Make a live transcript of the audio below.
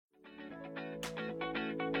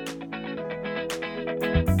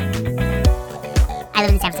I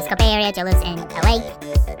live in the San Francisco Bay Area. Joe lives in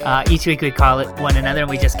LA. Each week we call it one another and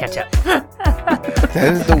we just catch up.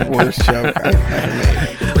 That is the worst joke I've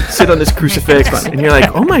ever made. Sit on this crucifix, and you're like,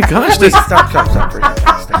 oh my gosh, Wait, this. stop for a second.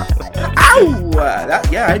 Stop. Ow!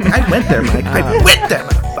 I went there, Mike. I went there,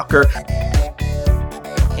 motherfucker.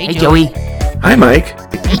 Hey, Joey. Hi, Mike.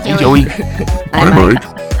 Hey, Joey. Hi, Mike.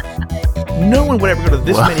 No one would ever go to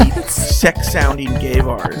this many sex-sounding gay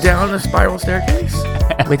bars. Down a spiral staircase?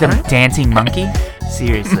 With a dancing monkey?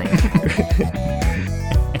 Seriously.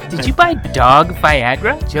 Did you buy dog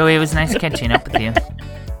Viagra? Joey, it was nice catching up with you.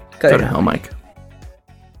 Go to hell, Mike.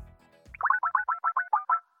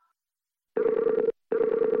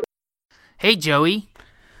 Hey, Joey.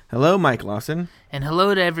 Hello, Mike Lawson. And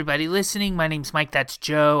hello to everybody listening. My name's Mike, that's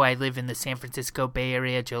Joe. I live in the San Francisco Bay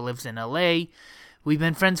Area. Joe lives in LA. We've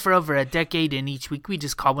been friends for over a decade, and each week we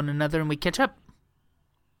just call one another and we catch up.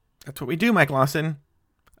 That's what we do, Mike Lawson.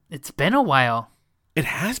 It's been a while. It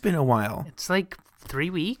has been a while. It's like 3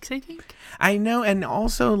 weeks, I think. I know, and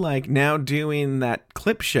also, like, now doing that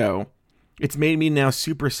clip show, it's made me now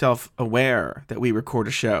super self-aware that we record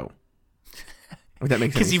a show. If that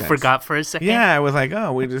makes any sense. Because you forgot for a second? Yeah, I was like,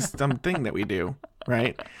 oh, we just something that we do,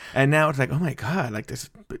 right? And now it's like, oh my God, like this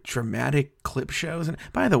dramatic clip shows. And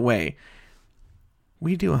by the way,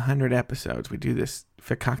 we do 100 episodes. We do this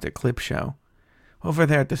Fakakta clip show over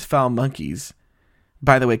there at this Foul Monkeys.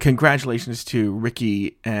 By the way, congratulations to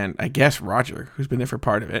Ricky and I guess Roger, who's been there for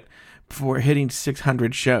part of it, for hitting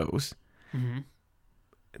 600 shows. Mm-hmm.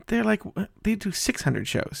 They're like, they do 600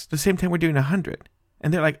 shows the same time we're doing 100.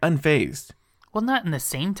 And they're like unfazed. Well, not in the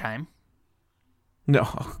same time. No,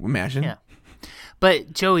 imagine. Yeah.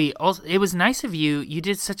 But, Joey, also, it was nice of you. You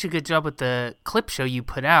did such a good job with the clip show you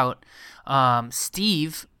put out.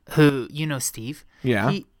 Steve, who, you know Steve.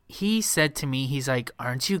 Yeah. He said to me, he's like,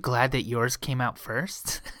 aren't you glad that yours came out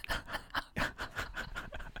first?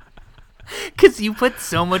 Because you put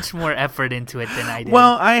so much more effort into it than I did.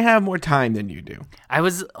 Well, I have more time than you do. I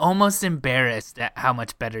was almost embarrassed at how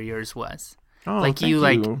much better yours was. Oh, like thank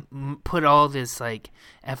you put all this like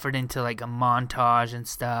effort into like a montage and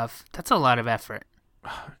stuff. That's a lot of effort.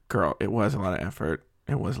 Girl, it was a lot of effort.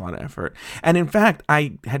 It was a lot of effort. And in fact,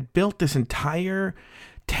 I had built this entire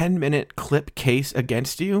 10-minute clip case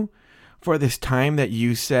against you for this time that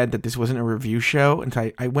you said that this wasn't a review show. And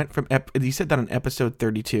so I went from, you said that on episode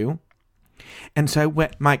 32. And so I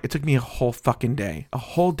went, Mike, it took me a whole fucking day, a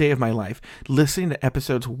whole day of my life, listening to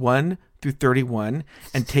episodes 1 through 31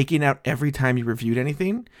 and taking out every time you reviewed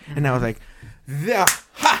anything. Mm-hmm. And I was like,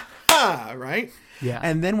 right? Yeah.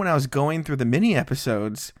 And then when I was going through the mini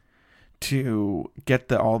episodes to get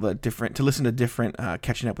to listen to different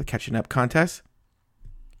Catching Up with Catching Up contests,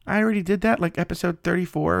 I already did that, like episode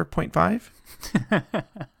 34.5.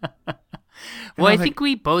 Well, I think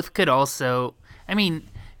we both could also, I mean,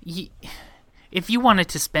 if you wanted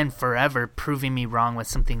to spend forever proving me wrong with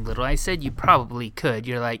something little I said, you probably could.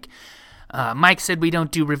 You're like, Mike said we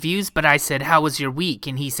don't do reviews, but I said, how was your week?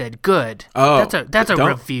 And he said, good. Oh, that's a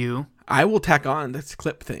review. I will tack on this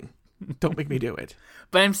clip thing. Don't make me do it.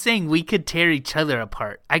 But I'm saying we could tear each other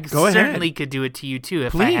apart. I Go certainly ahead. could do it to you too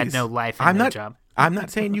if Please. I had no life and no job. I'm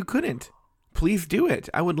not saying you couldn't. Please do it.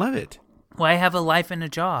 I would love it. Well, I have a life and a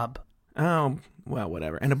job. Oh, well,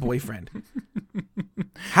 whatever. And a boyfriend.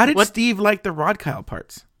 How did Steve like the Rod Kyle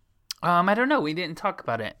parts? I don't know. We didn't talk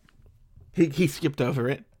about it. He skipped over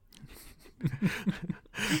it.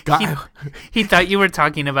 He thought you were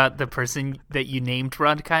talking about the person that you named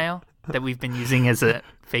Rod Kyle, that we've been using as a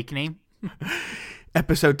fake name.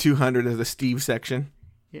 Episode 200 is the Steve section.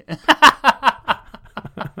 Yeah.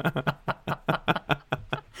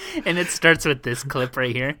 And it starts with this clip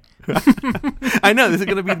right here. I know, this is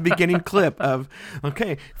going to be the beginning clip of,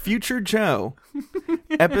 okay, Future Joe,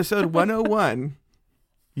 episode 101.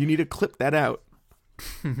 You need to clip that out.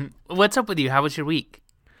 What's up with you? How was your week?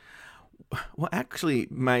 Well, actually,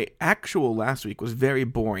 my actual last week was very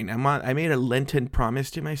boring. I made a Lenten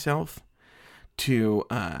promise to myself to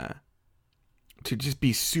just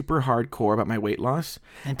be super hardcore about my weight loss.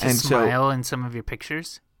 And to smile in some of your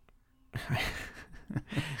pictures?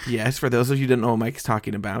 Yes, for those of you who don't know what Mike's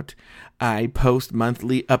talking about, I post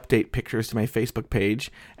monthly update pictures to my Facebook page,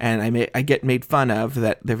 and I get made fun of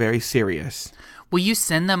that they're very serious. Will you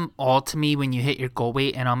send them all to me when you hit your goal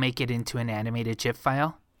weight, and I'll make it into an animated GIF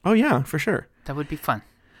file? Oh, yeah, for sure. That would be fun.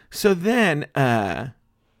 So then,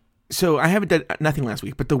 so I haven't done nothing last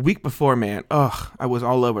week, but the week before, man, I was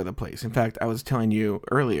all over the place. In fact, I was telling you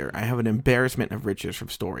earlier, I have an embarrassment of riches from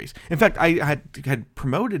stories. In fact, I had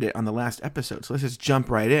promoted it on the last episode, so let's just jump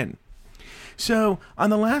right in. So on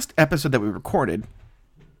the last episode that we recorded,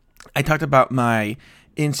 I talked about my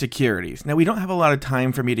insecurities. Now, we don't have a lot of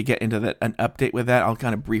time for me to get into an update with that. I'll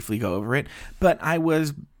kind of briefly go over it. But I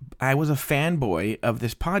was a fanboy of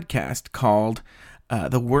this podcast called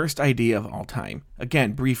The Worst Idea of All Time.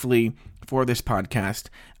 Again, briefly for this podcast,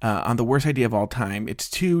 on The Worst Idea of All Time, it's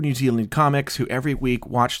two New Zealand comics who every week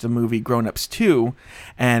watch the movie Grown Ups 2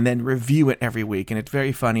 and then review it every week. And it's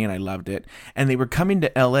very funny and I loved it. And they were coming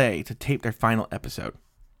to LA to tape their final episode.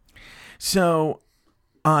 So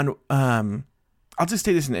I'll just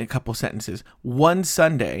say this in a couple sentences. One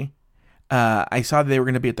Sunday, I saw that they were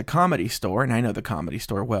going to be at the Comedy Store, and I know the Comedy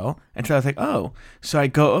Store well. And so I was like, oh. So I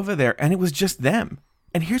go over there, and it was just them.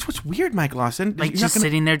 And here's what's weird, Mike Lawson. Like just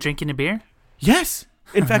sitting there drinking a beer? Yes.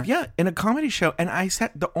 In fact, yeah, in a comedy show. And I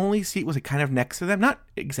sat, the only seat was kind of next to them. Not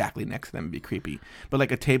exactly next to them, it'd be creepy. But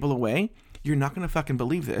like a table away. You're not going to fucking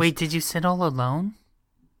believe this. Wait, did you sit all alone?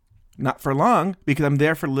 Not for long, because I'm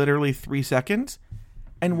there for literally 3 seconds.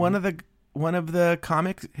 And one of the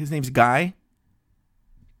comics, his name's Guy,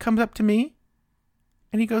 comes up to me.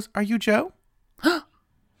 And he goes, "Are you Joe?"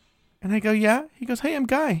 And I go, "Yeah." He goes, "Hey, I'm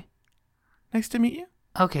Guy. Nice to meet you."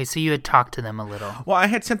 Okay, so you had talked to them a little. Well, I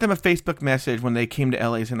had sent them a Facebook message when they came to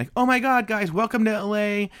LA saying like, "Oh my God, guys, welcome to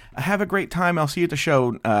LA. Have a great time. I'll see you at the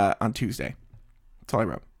show on Tuesday." That's all I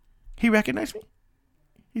wrote. He recognized me.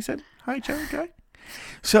 He said, "Hi, Joe, Guy."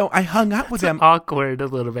 So I hung out with them. Awkward a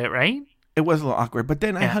little bit, right? It was a little awkward, but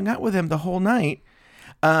then I hung out with them the whole night.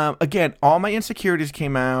 Again, all my insecurities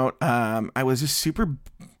came out. I was just super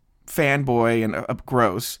fanboy and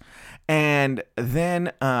gross. And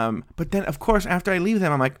then, but then, of course, after I leave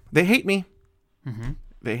them, I'm like, they hate me. Mm-hmm.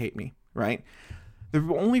 They hate me, right? The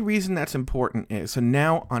only reason that's important is, so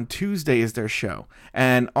now on Tuesday is their show.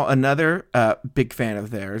 And another big fan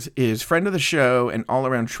of theirs is friend of the show and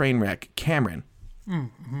all-around train wreck, Cameron.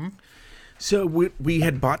 Mm-hmm. So we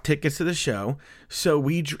had bought tickets to the show. So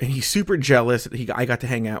and he's super jealous that I got to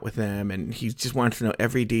hang out with them. And he just wants to know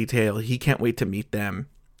every detail. He can't wait to meet them,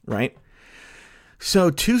 right? So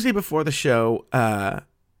Tuesday before the show,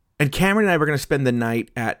 and Cameron and I were going to spend the night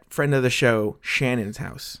at friend of the show, Shannon's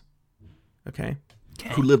house, okay?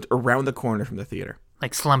 Who lived around the corner from the theater.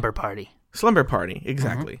 Like slumber party. Slumber party,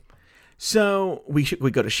 exactly. Mm-hmm. So we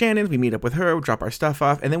go to Shannon's, we meet up with her, we drop our stuff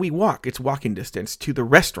off, and then we walk. It's walking distance to the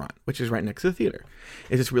restaurant, which is right next to the theater.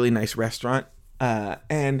 It's this really nice restaurant,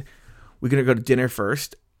 and we're going to go to dinner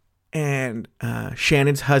first. And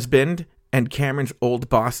Shannon's husband and Cameron's old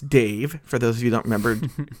boss, Dave, for those of you who don't remember,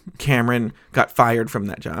 Cameron got fired from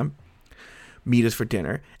that job, meet us for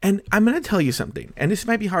dinner. And I'm going to tell you something, and this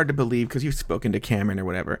might be hard to believe because you've spoken to Cameron or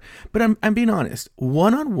whatever, but I'm being honest.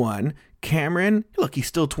 One-on-one, Cameron, look, he's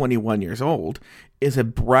still 21 years old, is a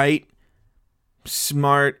bright,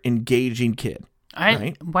 smart, engaging kid.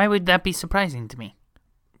 Right? Why would that be surprising to me?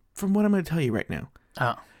 From what I'm going to tell you right now.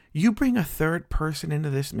 Oh. You bring a third person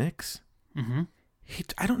into this mix, mm-hmm.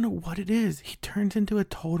 I don't know what it is. He turns into a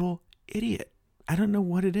total idiot. I don't know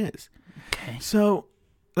what it is. Okay. So,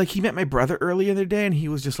 like, he met my brother earlier the day, and he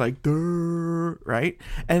was just like, "Durr," right?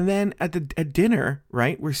 And then at dinner,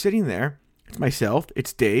 right, we're sitting there. It's myself,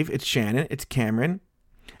 it's Dave, it's Shannon, it's Cameron,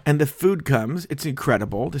 and the food comes. It's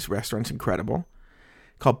incredible. This restaurant's incredible.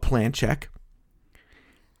 Called Plan Check.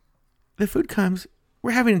 The food comes.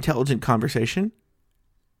 We're having an intelligent conversation.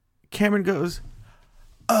 Cameron goes,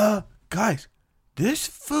 guys, this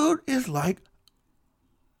food is like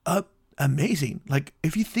amazing. Like,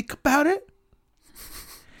 if you think about it,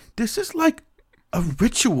 this is like a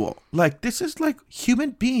ritual. Like, this is like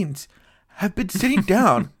human beings have been sitting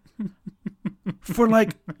down for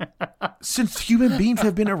like since human beings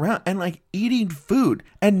have been around and like eating food.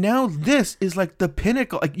 And now this is like the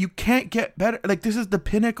pinnacle. Like, you can't get better. Like, this is the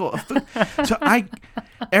pinnacle of food. So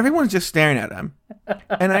everyone's just staring at him.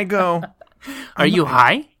 And I go, Are you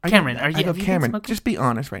high? Cameron, are you? I go, Cameron, just be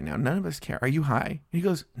honest right now. None of us care. Are you high? He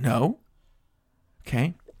goes, no.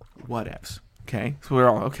 Okay. Whatevs. Okay. So we're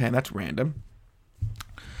all, okay, that's random.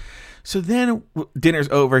 So then dinner's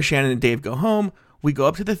over. Shannon and Dave go home. We go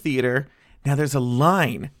up to the theater. Now there's a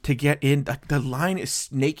line to get in. The line is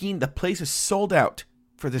snaking. The place is sold out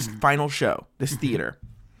for this final show, this theater.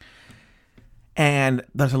 And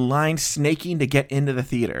there's a line snaking to get into the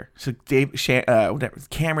theater. So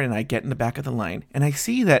Cameron and I get in the back of the line. And I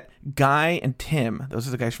see that Guy and Tim, those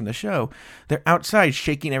are the guys from the show, they're outside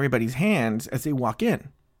shaking everybody's hands as they walk in.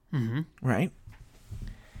 Mm-hmm. Right?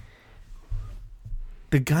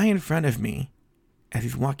 The guy in front of me, as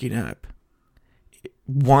he's walking up,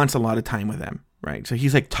 wants a lot of time with them. Right? So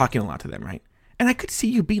he's like talking a lot to them. Right? And I could see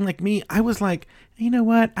you being like me. I was like, you know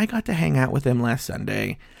what? I got to hang out with them last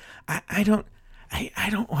Sunday. I don't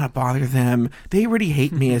want to bother them. They already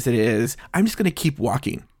hate me as it is. I'm just going to keep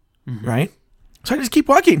walking, right? So I just keep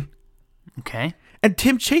walking. Okay. And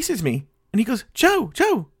Tim chases me. And he goes, Joe,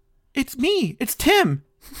 it's me. It's Tim.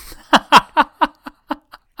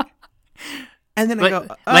 And then I go,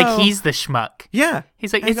 like he's the schmuck. Yeah.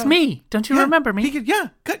 He's like, it's me. Don't you remember me? He goes, yeah.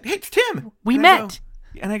 Hey, it's Tim. We met.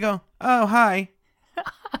 And I go, oh, hi.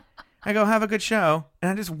 I go, have a good show. And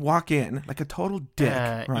I just walk in like a total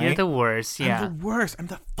dick, right? You're the worst, yeah. I'm the worst. I'm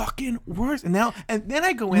the fucking worst. And then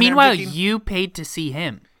I go in. Meanwhile, you paid to see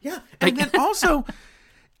him. Yeah. And then also,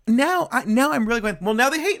 now I'm really going, well, now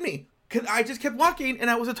they hate me. Because I just kept walking and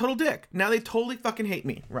I was a total dick. Now they totally fucking hate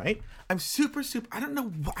me, right? I'm super, I don't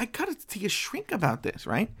know. I gotta take a shrink about this,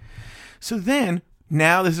 right? So then,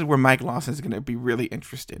 now this is where Mike Lawson is going to be really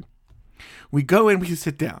interested. We go in, we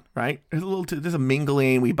sit down, right? There's a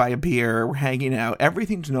mingling, we buy a beer, we're hanging out,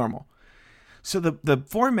 everything's normal. So the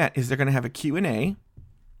format is they're going to have a Q&A,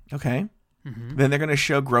 okay? Mm-hmm. Then they're going to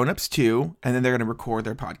show Grown Ups 2, and then they're going to record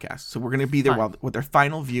their podcast. So we're going to be there with their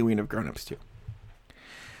final viewing of Grown Ups 2.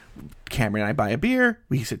 Cameron and I buy a beer,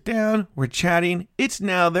 we sit down, we're chatting.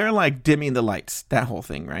 They're like dimming the lights, that whole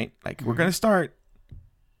thing, right? Like, we're going to start.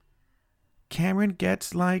 Cameron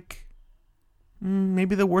gets like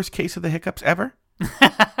maybe the worst case of the hiccups ever.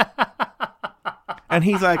 And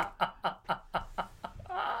he's like,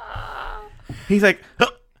 oh.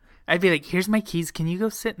 I'd be like, here's my keys. Can you go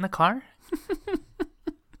sit in the car?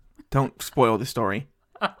 Don't spoil the story.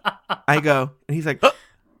 I go, and he's like, oh.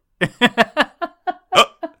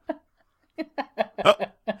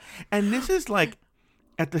 And this is like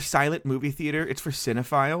at the silent movie theater. It's for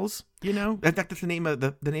cinephiles, you know. That's the name of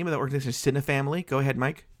the organization, Cinefamily. Go ahead,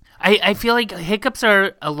 Mike. I feel like hiccups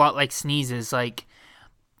are a lot like sneezes. Like,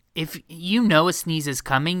 if you know a sneeze is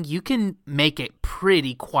coming, you can make it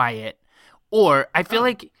pretty quiet. Or I feel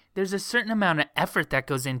like there's a certain amount of effort that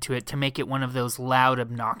goes into it to make it one of those loud,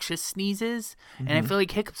 obnoxious sneezes. Mm-hmm. And I feel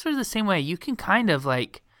like hiccups are the same way. You can kind of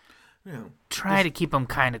like try to keep them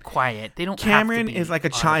kind of quiet. They don't. Cameron have to be is like a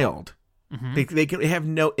child. Mm-hmm. They have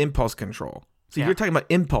no impulse control. So you're talking about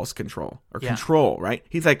impulse control or control, right?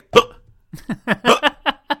 He's like,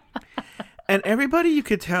 and everybody you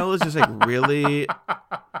could tell is just like really,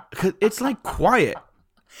 cause it's like quiet,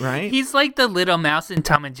 right? He's like the little mouse in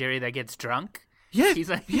Tom and Jerry that gets drunk. Yes, he's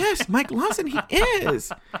like, yes, Mike Lawson, he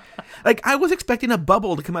is. Like, I was expecting a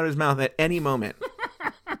bubble to come out of his mouth at any moment,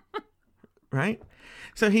 right?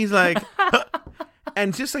 So he's like,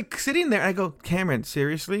 and just like sitting there, I go, Cameron,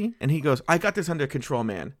 seriously? And he goes, I got this under control,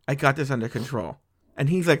 man. I got this under control. And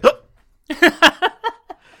he's like,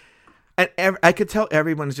 and I could tell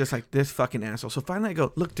everyone's just like, this fucking asshole. So finally I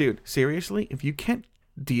go, look, dude, seriously, if you can't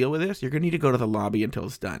deal with this, you're going to need to go to the lobby until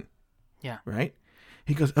it's done. Yeah. Right?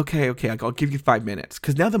 He goes, okay, I'll give you 5 minutes.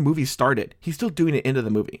 Because now the movie started. He's still doing it into the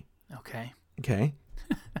movie. Okay.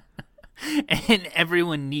 And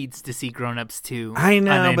everyone needs to see Grown Ups 2. I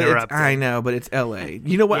know, but it's LA.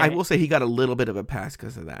 You know what? Yeah. I will say he got a little bit of a pass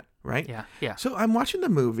because of that, right? Yeah. So I'm watching the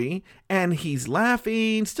movie, and he's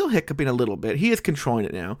laughing, still hiccuping a little bit. He is controlling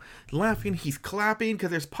it now. Laughing, he's clapping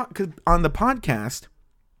because on the podcast,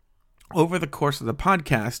 over the course of the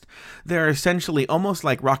podcast, there are essentially almost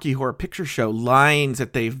like Rocky Horror Picture Show lines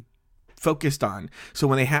that they've focused on. So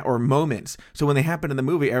when they or moments. So when they happen in the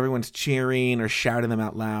movie, everyone's cheering or shouting them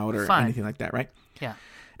out loud or anything like that, right? Yeah.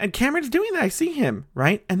 And Cameron's doing that. I see him,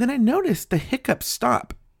 right? And then I notice the hiccups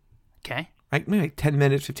stop. Okay. Right? Maybe like 10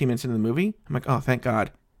 minutes, 15 minutes into the movie. I'm like, oh, thank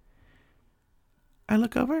God. I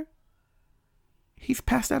look over. He's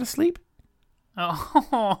passed out of sleep.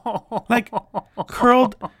 Oh. Like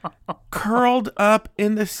curled up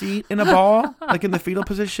in the seat in a ball, like in the fetal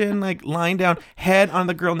position, like lying down, head on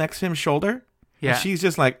the girl next to him's shoulder. Yeah. And she's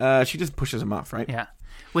just like, she just pushes him off, right? Yeah.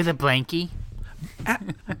 With a blankie.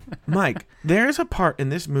 Mike, there's a part in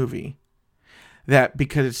this movie that,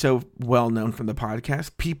 because it's so well known from the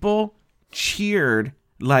podcast, people cheered,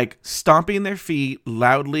 like stomping their feet,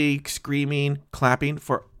 loudly screaming, clapping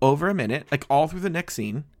for over a minute, like all through the next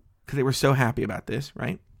scene. Because they were so happy about this,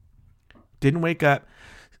 right? Didn't wake up.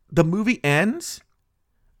 The movie ends,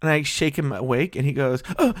 and I shake him awake, and he goes,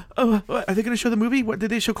 "Oh, are they going to show the movie? What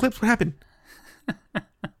did they show clips? What happened?"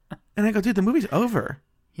 And I go, "Dude, the movie's over."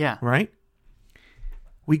 Yeah. Right?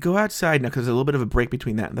 We go outside now because there's a little bit of a break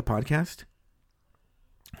between that and the podcast,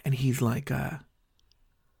 and he's like,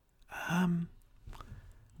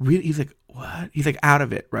 really? He's like, "What?" He's like, out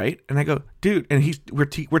of it, right? And I go, "Dude," and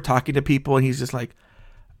we're talking to people, and he's just like,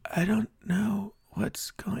 I don't know what's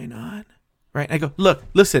going on. Right? And I go, look,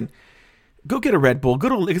 listen, go get a Red Bull.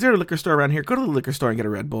 Is there a liquor store around here? Go to the liquor store and get a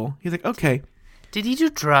Red Bull. He's like, okay. Did he do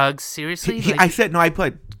drugs? Seriously? I said, no, I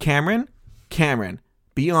played Cameron,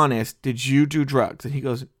 be honest, did you do drugs? And he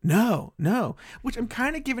goes, no. Which I'm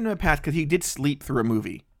kind of giving him a pass because he did sleep through a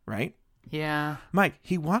movie, right? Yeah. Mike,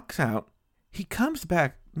 he walks out. He comes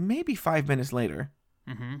back maybe 5 minutes later.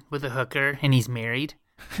 With a hooker, and he's married.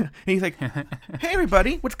 And he's like, hey,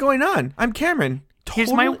 everybody, what's going on? I'm Cameron.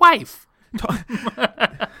 Here's my wife.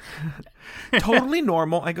 Totally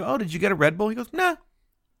normal. I go, oh, did you get a Red Bull? He goes, nah.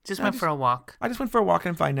 Just went for a walk. I just went for a walk and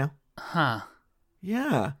I'm fine now. Huh.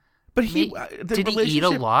 Yeah. But did he eat a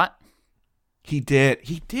lot? He did.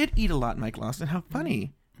 He did eat a lot, Mike Lawson. How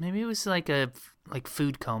funny. Maybe it was like a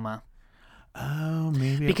food coma. Oh,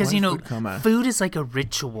 maybe because it was food coma. Food is like a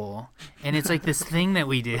ritual, and it's like this thing that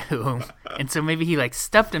we do. And so maybe he like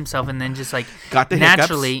stuffed himself, and then just like got the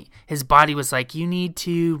naturally hiccups. His body was like, "You need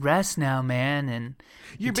to rest now, man." And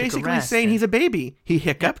you're basically saying he's a baby. He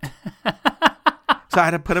hiccuped, so I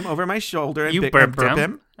had to put him over my shoulder and burp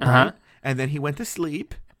him. Right? And then he went to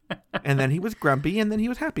sleep, and then he was grumpy, and then he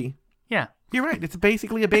was happy. Yeah, you're right. It's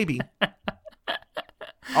basically a baby,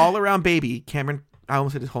 all around baby Cameron. I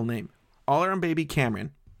almost said his whole name. All around baby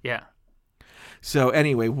Cameron. Yeah. So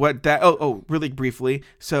anyway, really briefly.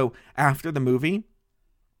 So after the movie,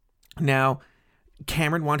 now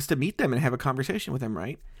Cameron wants to meet them and have a conversation with them,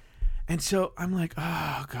 right? And so I'm like,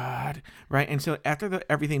 oh God, right? And so after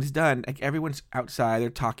everything's done, like everyone's outside, they're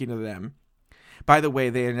talking to them. By the way,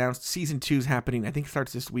 they announced season 2's happening. I think it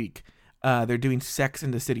starts this week. They're doing Sex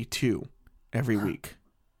in the City 2 every week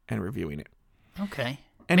and reviewing it. Okay.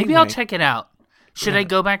 Anyway, maybe I'll check it out. Should I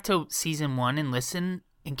go back to season 1 and listen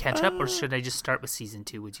and catch up, or should I just start with season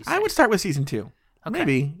 2, would you say? I would start with season 2. Okay.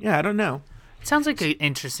 Maybe. Yeah, I don't know. It sounds like an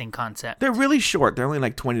interesting concept. They're really short. They're only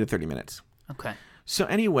like 20 to 30 minutes. Okay. So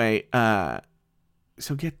anyway,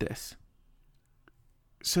 so get this.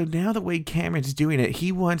 So now the way Cameron's doing it,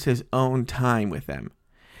 he wants his own time with them.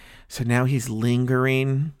 So now he's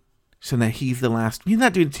lingering so that he's the last. He's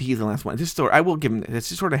not doing it to he's the last one. This story, I will give him this.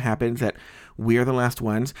 Just sort of happens that we're the last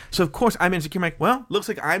ones. So of course I'm insecure. I'm like, well, looks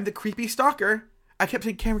like I'm the creepy stalker. I kept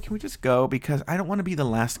saying, Cameron, can we just go? Because I don't want to be the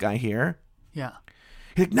last guy here. Yeah.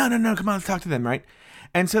 He's like, no, come on, let's talk to them, right?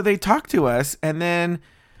 And so they talk to us, and then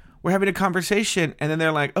we're having a conversation, and then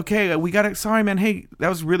they're like, okay, we got it. Sorry, man. Hey, that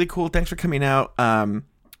was really cool. Thanks for coming out.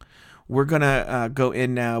 We're going to go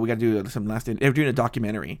in now. We got to do some they're doing a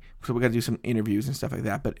documentary, so we got to do some interviews and stuff like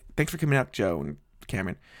that. But thanks for coming out, Joe and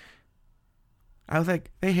Cameron. I was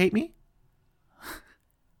like, they hate me?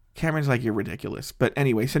 Cameron's like, you're ridiculous. But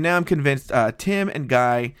anyway, so now I'm convinced Tim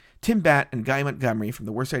Batt and Guy Montgomery from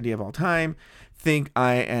The Worst Idea of All Time think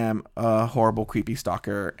I am a horrible, creepy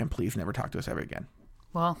stalker, and please never talk to us ever again.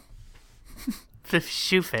 Well, the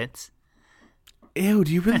shoe fits. Ew,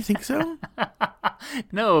 do you really think so?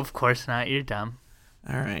 No, of course not. You're dumb.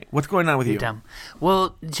 All right. What's going on with you? You're dumb.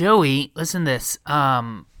 Well, Joey, listen to this.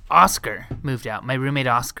 Oscar moved out. My roommate,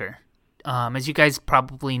 Oscar. As you guys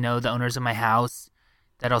probably know, the owners of my house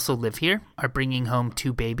that also live here are bringing home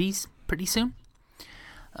 2 babies pretty soon.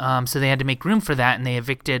 So they had to make room for that, and they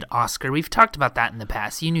evicted Oscar. We've talked about that in the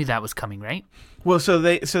past. You knew that was coming, right? Well, so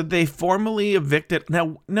they formally evicted.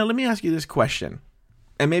 Now let me ask you this question,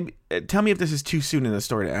 and maybe tell me if this is too soon in the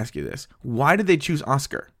story to ask you this. Why did they choose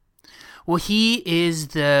Oscar? Well, he is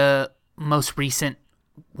the most recent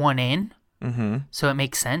one in, so it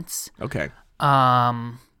makes sense. Okay.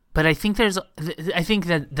 But I think that's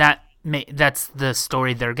the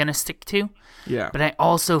story they're gonna stick to. Yeah. But I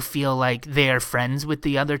also feel like they are friends with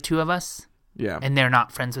the other 2 of us. Yeah. And they're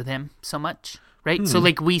not friends with him so much, right? So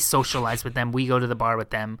like we socialize with them, we go to the bar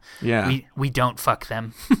with them. Yeah. We don't fuck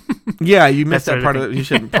them. Yeah, you missed that part of it. You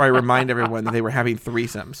should probably remind everyone that they were having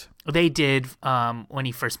threesomes. They did when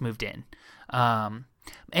he first moved in.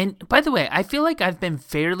 And by the way, I feel like I've been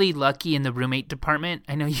fairly lucky in the roommate department.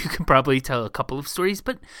 I know you can probably tell a couple of stories,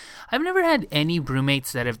 but I've never had any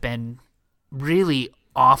roommates that have been really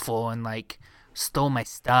awful and like stole my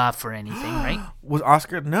stuff or anything, right? Was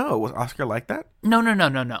Oscar like that? No.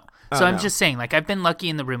 So I'm no. just saying, like, I've been lucky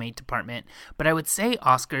in the roommate department, but I would say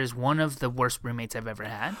Oscar is one of the worst roommates I've ever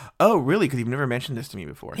had. Oh, really? Because you've never mentioned this to me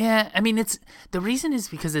before. Yeah, I mean, the reason is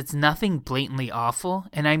because it's nothing blatantly awful,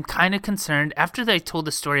 and I'm kind of concerned. After I told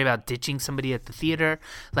the story about ditching somebody at the theater,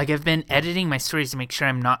 like, I've been editing my stories to make sure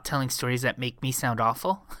I'm not telling stories that make me sound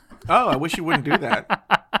awful. Oh, I wish you wouldn't do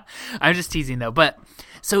that. I'm just teasing, though. But,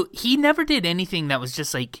 so he never did anything that was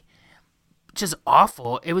just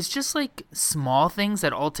awful. It was just like small things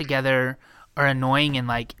that altogether are annoying and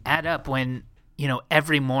like add up when,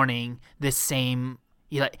 every morning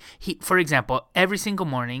for example, every single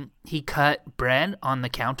morning he cut bread on the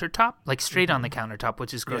countertop, like straight on the countertop,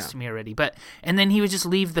 which is gross to me already. And then he would just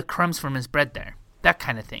leave the crumbs from his bread there, that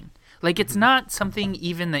kind of thing. Like, it's not something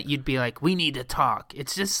even that you'd be like, we need to talk.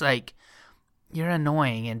 It's just like, you're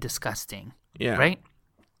annoying and disgusting. Yeah. Right?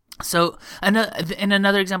 So, in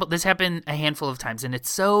another example, this happened a handful of times, and it's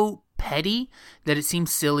so petty that it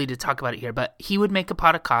seems silly to talk about it here, but he would make a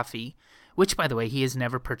pot of coffee, which, by the way, he has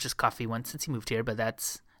never purchased coffee once since he moved here, but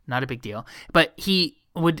that's not a big deal. But he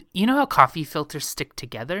would, you know how coffee filters stick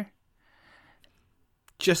together?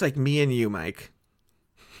 Just like me and you, Mike.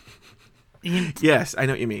 Yes, I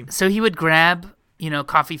know what you mean. So he would grab,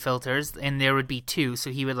 coffee filters, and there would be two,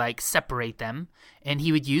 so he would, separate them, and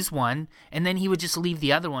he would use one, and then he would just leave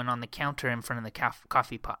the other one on the counter in front of the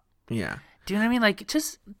coffee pot. Yeah. Do you know what I mean? Like,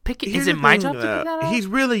 just pick it. Here's Is it the my thing, job to pick that out? He's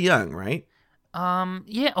really young, right?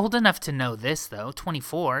 Yeah, old enough to know this, though.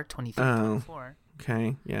 23, 24.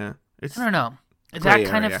 Okay, yeah. I don't know. That gray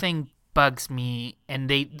kind area. of thing bugs me, and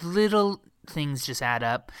little things just add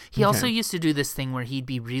up. He also used to do this thing where he'd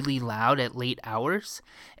be really loud at late hours,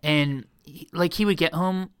 and he would get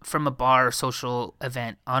home from a bar or social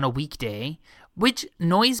event on a weekday, which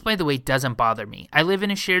noise, by the way, doesn't bother me. I live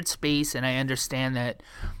in a shared space, and I understand that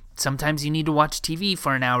sometimes you need to watch TV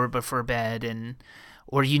for an hour before bed,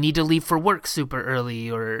 or you need to leave for work super early,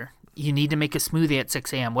 or you need to make a smoothie at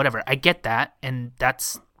 6 a.m., whatever. I get that, and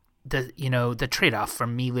that's the trade-off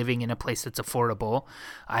from me living in a place that's affordable.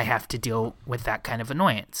 I have to deal with that kind of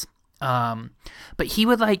annoyance. But he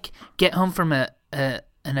would get home from an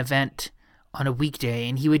event on a weekday,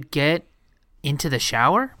 and he would get into the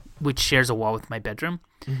shower, which shares a wall with my bedroom,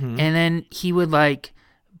 and then he would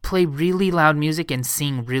play really loud music and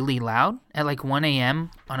sing really loud at 1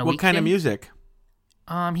 a.m. on a weekday. What kind of music?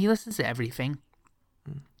 He listens to everything.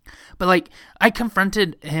 But I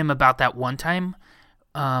confronted him about that one time.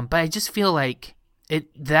 But I just feel like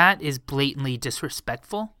that is blatantly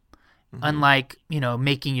disrespectful. Unlike,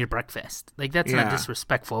 making your breakfast. That's not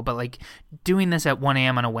disrespectful, but doing this at 1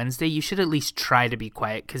 a.m. on a Wednesday, you should at least try to be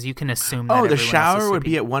quiet because you can assume that the everyone else is shower would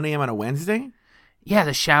sleeping. be at 1 a.m. on a Wednesday? Yeah,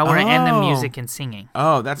 the shower and the music and singing.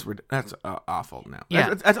 Oh, that's awful now.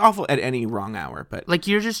 Yeah. That's awful at any wrong hour, but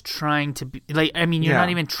You're just trying to be you're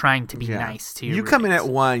not even trying to be nice to your You come in roommates.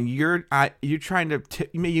 at 1, you're trying to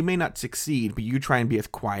you may not succeed, but you try and be as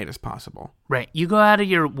quiet as possible. Right. You go out of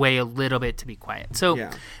your way a little bit to be quiet.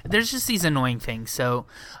 So there's just these annoying things. So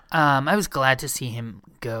I was glad to see him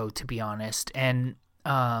go, to be honest. And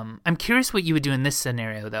I'm curious what you would do in this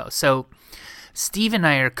scenario, though. So Steve and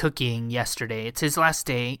I are cooking yesterday. It's his last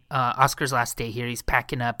day, Oscar's last day here. He's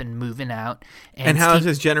packing up and moving out. And how is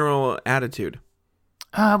his general attitude?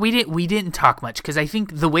 We didn't talk much because I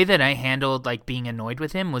think the way that I handled being annoyed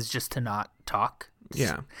with him was just to not talk.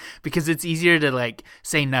 Yeah. Because it's easier to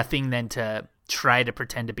say nothing than to try to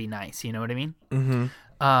pretend to be nice. You know what I mean?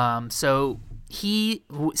 Mm-hmm. So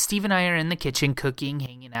Steve and I are in the kitchen cooking,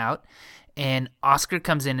 hanging out, and Oscar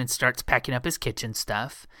comes in and starts packing up his kitchen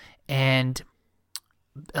stuff. And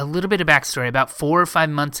a little bit of backstory: about 4 or 5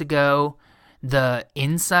 months ago, the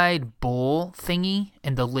inside bowl thingy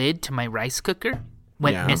and the lid to my rice cooker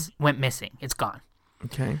went missing. It's gone.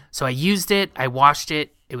 Okay. So I used it. I washed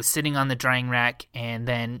it. It was sitting on the drying rack, and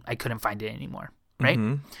then I couldn't find it anymore. Right.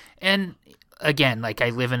 Mm-hmm. And again, I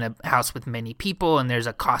live in a house with many people, and there's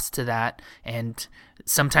a cost to that. And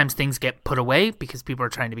sometimes things get put away because people are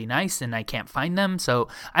trying to be nice, and I can't find them. So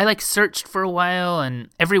I searched for a while, and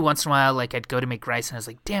every once in a while, I'd go to make rice, and I was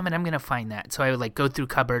like, damn it, I'm gonna find that. So I would go through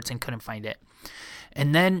cupboards and couldn't find it.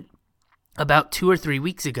 And then about 2 or 3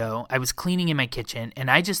 weeks ago, I was cleaning in my kitchen, and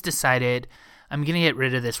I just decided I'm gonna get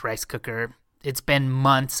rid of this rice cooker. It's been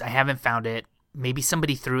months. I haven't found it. Maybe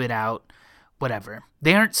somebody threw it out. Whatever.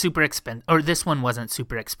 They aren't super expensive, or this one wasn't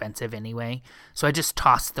super expensive anyway. So I just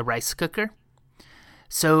tossed the rice cooker.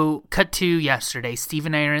 So cut to yesterday, Steve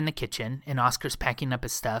and I are in the kitchen, and Oscar's packing up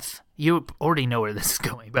his stuff. You already know where this is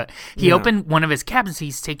going, but he opened one of his cabinets.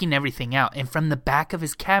 He's taking everything out, and from the back of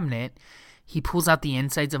his cabinet, he pulls out the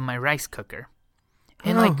insides of my rice cooker.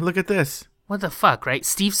 And look at this. What the fuck, right?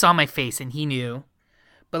 Steve saw my face, and he knew.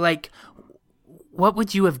 But what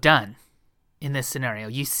would you have done in this scenario?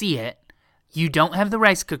 You see it. You don't have the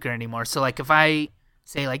rice cooker anymore. So, if I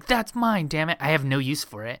say, that's mine, damn it, I have no use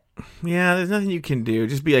for it. Yeah, there's nothing you can do.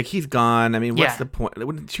 Just be he's gone. I mean, what's the point?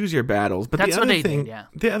 Choose your battles. But That's the other what I thing, did, yeah.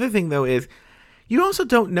 The other thing, though, is you also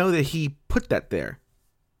don't know that he put that there.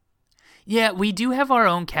 Yeah, we do have our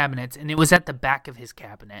own cabinets, and it was at the back of his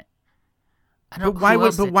cabinet. I don't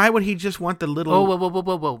But know. why would he just want the little... Oh,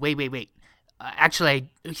 whoa. Wait.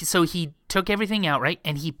 Actually, so he took everything out, right?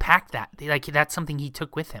 And he packed that. That's something he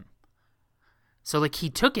took with him. So, he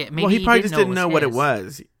took it. Maybe he probably just didn't know know what it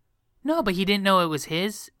was. No, but he didn't know it was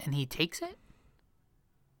his, and he takes it?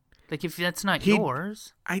 If that's not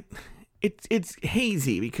yours. it's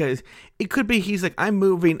hazy because it could be he's like, I'm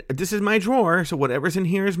moving. This is my drawer, so whatever's in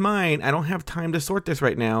here is mine. I don't have time to sort this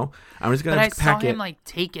right now. I'm just gonna pack it. But I saw him like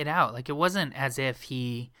take it out. Like it wasn't as if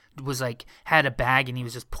he was like had a bag and he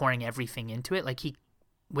was just pouring everything into it. Like he,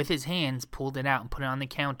 with his hands, pulled it out and put it on the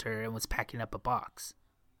counter and was packing up a box.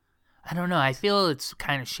 I don't know. I feel it's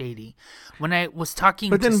kind of shady. When I was talking,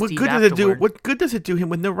 but then to what Steve good does it do? afterward- What good does it do him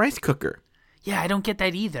with no rice cooker? Yeah, I don't get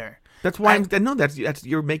that either. That's why that's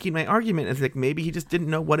you're making my argument. It's like maybe he just didn't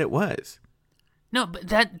know what it was. No, but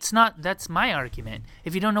that's my argument.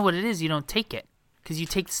 If you don't know what it is, you don't take it. Because you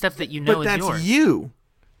take stuff that you know But is that's yours. you.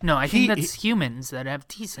 No, I think that's humans that have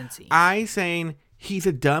decency. I saying he's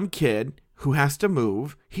a dumb kid who has to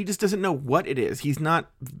move. He just doesn't know what it is. He's not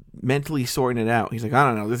mentally sorting it out. He's like, I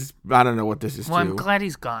don't know. I don't know what this is. Well, I'm glad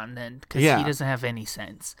he's gone then, because he doesn't have any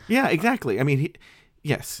sense. Yeah, exactly. I mean,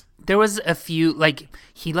 yes. There was a few, like,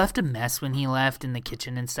 he left a mess when he left in the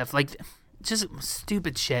kitchen and stuff. Like, just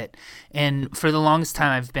stupid shit. And for the longest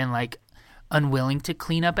time, I've been, like, unwilling to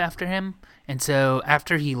clean up after him. And so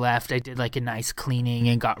after he left, I did, like, a nice cleaning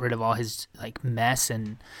and got rid of all his, like, mess.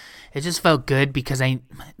 And it just felt good because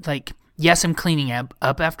yes, I'm cleaning up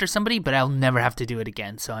after somebody, but I'll never have to do it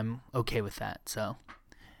again. So I'm okay with that. So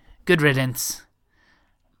good riddance.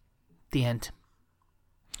 The end.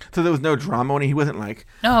 So there was no drama when he wasn't like,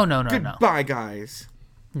 No. goodbye, guys.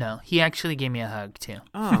 No, he actually gave me a hug, too.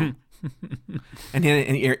 Oh. And then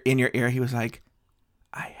in your ear, he was like,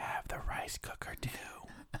 I have the rice cooker, too.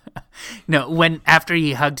 No, after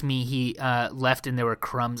he hugged me, he left and there were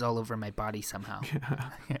crumbs all over my body somehow. Yeah.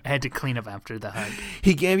 I had to clean up after the hug.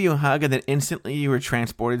 He gave you a hug, and then instantly you were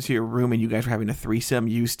transported to your room, and you guys were having a threesome,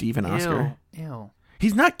 you, Steve, and Oscar. Ew.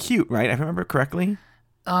 He's not cute, right? If I remember correctly.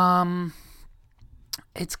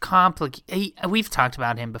 It's complicated. We've talked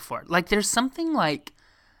about him before. Like, there's something like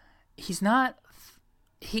he's not.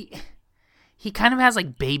 He kind of has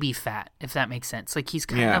like baby fat, if that makes sense. Like he's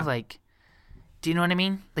kind of like. Do you know what I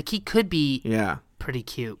mean? Like he could be. Pretty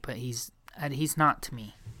cute, but he's not to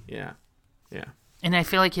me. Yeah. And I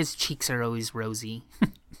feel like his cheeks are always rosy.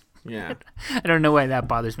 Yeah. I don't know why that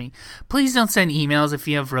bothers me. Please don't send emails if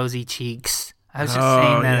you have rosy cheeks. I was just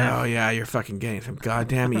saying that. Oh, yeah, you're fucking getting some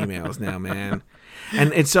goddamn emails now, man.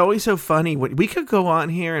 And it's always so funny. We could go on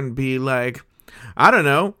here and be like, I don't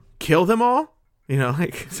know, kill them all? You know,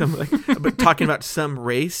 like but talking about some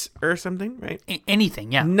race or something, right?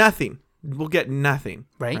 Anything, yeah. Nothing. We'll get nothing,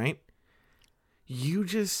 right? Right? You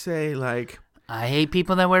just say like, I hate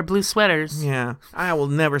people that wear blue sweaters. Yeah, I will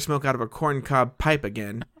never smoke out of a corncob pipe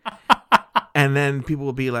again. And then people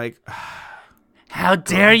will be like, how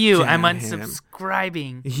dare you? damn I'm him.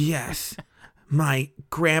 unsubscribing. Yes. My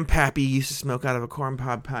grandpappy used to smoke out of a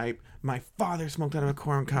corncob pipe. My father smoked out of a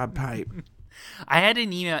corncob pipe. I had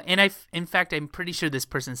an email, and in fact, I'm pretty sure this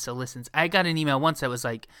person still listens. I got an email once that was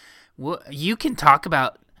like, well, you can talk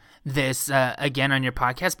about this again on your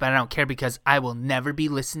podcast, but I don't care because I will never be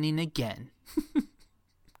listening again.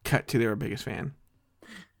 Cut to their biggest fan.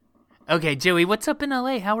 Okay, Joey, what's up in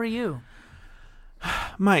LA? How are you?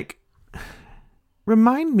 Mike,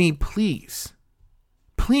 remind me, please,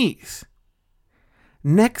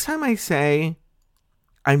 next time I say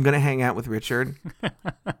I'm going to hang out with Richard,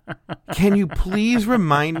 can you please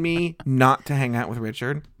remind me not to hang out with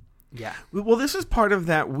Richard? Yeah. Well, this is part of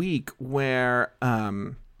that week where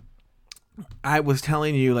I was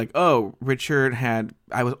telling you, like, oh,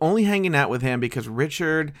 I was only hanging out with him because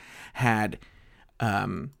Richard had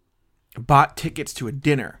bought tickets to a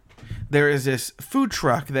dinner. There is this food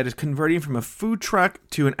truck that is converting from a food truck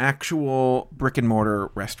to an actual brick and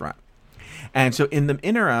mortar restaurant. And so in the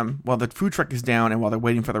interim, while the food truck is down and while they're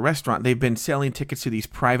waiting for the restaurant, they've been selling tickets to these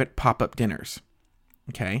private pop-up dinners.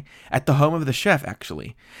 Okay? At the home of the chef,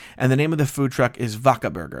 actually. And the name of the food truck is Vaca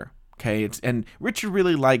Burger. Okay? And Richard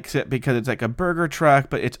really likes it because it's like a burger truck,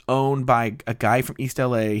 but it's owned by a guy from East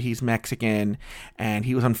LA. He's Mexican, and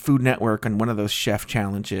he was on Food Network on one of those chef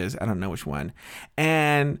challenges. I don't know which one.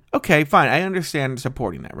 And, okay, fine. I understand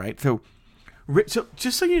supporting that, right? So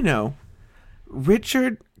just so you know,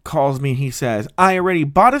 Richard calls me and he says, I already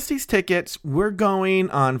bought us these tickets. We're going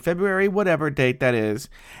on February whatever date that is,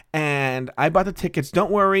 and I bought the tickets. Don't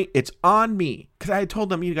worry, it's on me. Because I had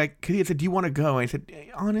told him, he said, do you want to go? And I said,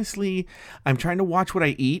 honestly, I'm trying to watch what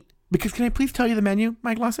I eat. Because can I please tell you the menu,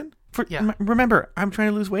 Mike Lawson? Remember, I'm trying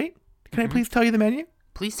to lose weight. Can I please tell you the menu?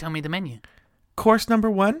 Please tell me the menu. Course number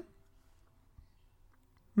 1,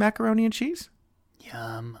 macaroni and cheese.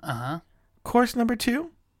 Yum. Course number 2,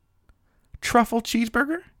 truffle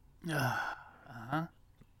cheeseburger.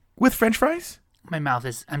 With French fries. I'm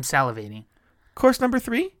salivating. Course number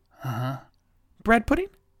 3. Bread pudding.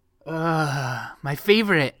 My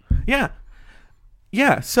favorite.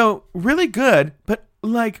 Yeah. So really good, but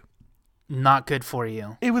like Not good for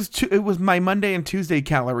you. it was my Monday and Tuesday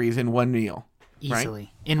calories in one meal. Easily. Right?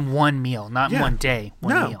 In one meal, not in Yeah. one day.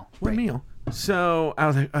 One meal. One Right. meal. So I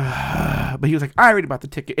was like, but he was like, I already bought the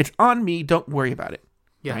ticket. It's on me. Don't worry about it.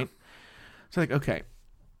 Yeah. Right? So like, okay.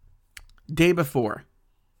 Day before,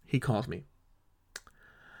 he calls me.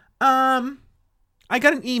 I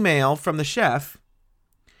got an email from the chef.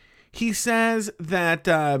 He says that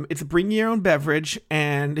it's a bring your own beverage,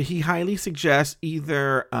 and he highly suggests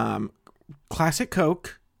either classic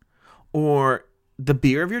Coke or the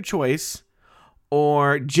beer of your choice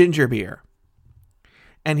or ginger beer.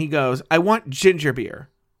 And he goes, I want ginger beer.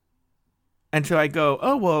 And so I go,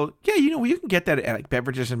 oh, well, yeah, you can get that at like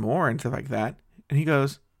Beverages and More and stuff like that. And he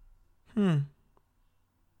goes, And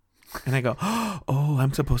I go, oh,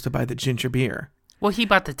 I'm supposed to buy the ginger beer. Well, he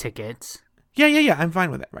bought the tickets. Yeah. I'm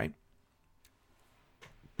fine with that, right?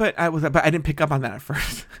 But I didn't pick up on that at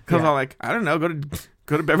first because I'm like, I don't know, go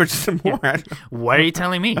to Beverages and More. What are you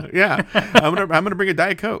telling me? Yeah, I'm gonna bring a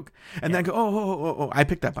Diet Coke, and then I go, oh, I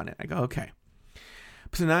picked up on it. I go, okay.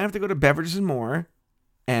 So now I have to go to Beverages and More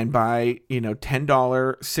and buy $10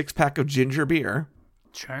 6-pack of ginger beer.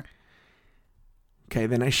 Sure. Okay,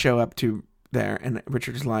 then I show up to there, and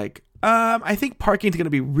Richard's like, I think parking's gonna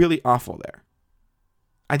be really awful there.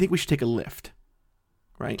 I think we should take a lift,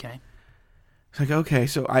 right? Okay. It's like, okay,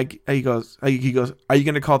 so he goes, are you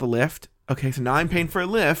going to call the lift? Okay, so now I'm paying for a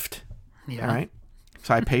lift. Yeah. All right.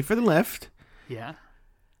 So I pay for the lift. Yeah.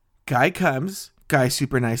 Guy comes. Guy,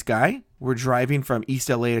 super nice guy. We're driving from East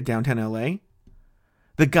LA to downtown LA.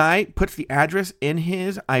 The guy puts the address in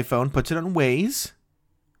his iPhone, puts it on Waze,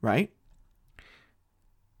 right?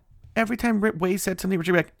 Every time Waze said something,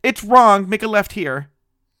 Richard would be like, it's wrong, make a left here.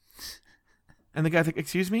 And the guy's like,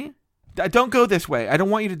 excuse me? Don't go this way. I don't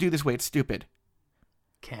want you to do this way. It's stupid.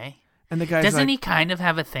 Okay. And the guy's Doesn't like, he kind of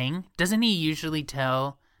have a thing? Doesn't he usually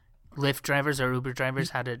tell Lyft drivers or Uber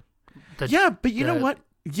drivers how to... yeah, but you know what?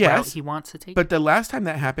 Route Yes. he wants to take? But the last time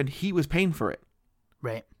that happened, he was paying for it.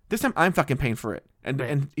 Right. This time, I'm fucking paying for it. And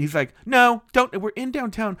Right. and he's like, no, don't. We're in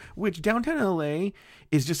downtown, which downtown LA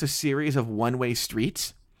is just a series of one-way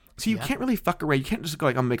streets. So you can't really fuck around. You can't just go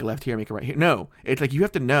like, I'm going to make a left here, make a right here. No. It's like you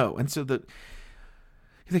have to know. And so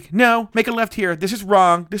he's like, no, make a left here. This is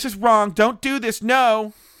wrong. This is wrong. Don't do this.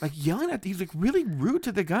 No. Like yelling at, he's like really rude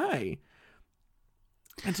to the guy.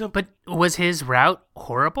 And so, But was his route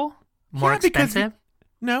horrible? More Yeah, because expensive?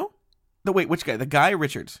 no. Wait, which guy? The guy or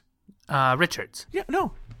Richards? Richards. Yeah,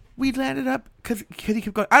 no. We landed up because he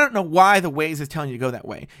kept going. I don't know why the Waze is telling you to go that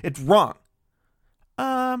way. It's wrong.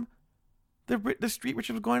 The street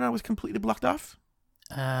Richard was going on was completely blocked off.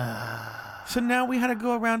 So now we had to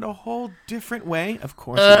go around a whole different way. Of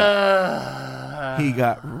course, he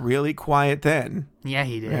got really quiet then. Yeah,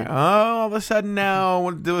 he did. Yeah, all of a sudden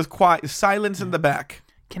now there was quiet silence in the back.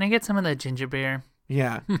 Can I get some of that ginger beer?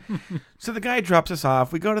 Yeah. So the guy drops us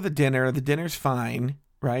off. We go to the dinner. The dinner's fine,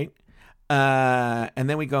 right? And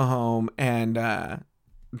then we go home, and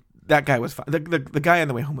that guy was fine. The guy on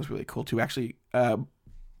the way home was really cool too. Actually,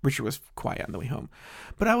 Richard was quiet on the way home,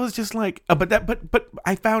 but I was just like, but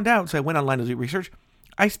I found out. So I went online to do research.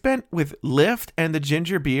 I spent with Lyft and the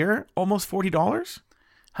ginger beer almost $40.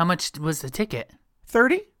 How much was the ticket?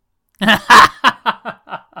 $30.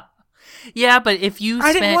 Yeah, but if you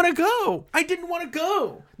I didn't want to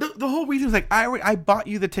go. The whole reason was like, I bought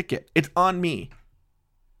you the ticket. It's on me.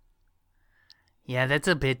 Yeah, that's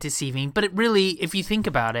a bit deceiving. But it really, if you think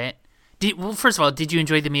about it, first of all, did you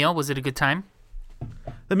enjoy the meal? Was it a good time?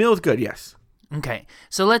 The meal was good, yes. Okay,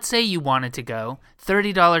 so let's say you wanted to go,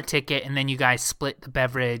 $30 ticket, and then you guys split the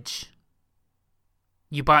beverage.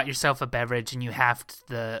 You bought yourself a beverage and you halved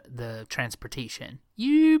the transportation.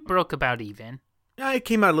 You broke about even. I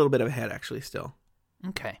came out a little bit ahead, actually, still.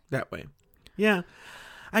 Okay. That way. Yeah.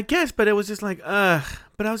 I guess, but it was just like, ugh.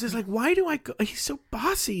 But I was just like, why do I go? He's so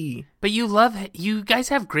bossy. But you guys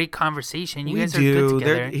have great conversation. You guys are good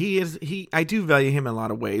together. I do value him in a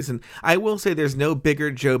lot of ways. And I will say there's no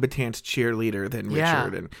bigger Joe Batance cheerleader than Yeah,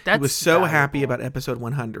 Richard. And he that's was so happy valuable. about episode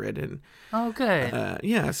 100. And Oh, good.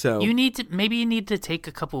 yeah, so. Maybe you need to take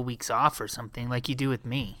a couple weeks off or something like you do with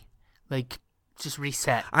me. Like, just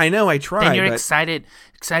reset. I know, I try. Then you're but excited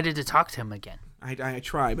to talk to him again. I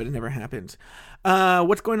try, but it never happens.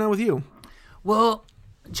 What's going on with you? Well,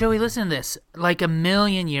 Joey, listen to this. Like a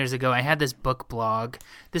million years ago, I had this book blog.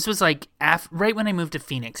 This was like right when I moved to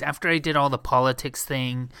Phoenix. After I did all the politics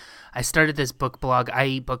thing, I started this book blog,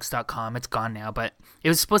 ieatbooks.com. It's gone now, but it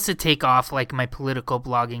was supposed to take off like my political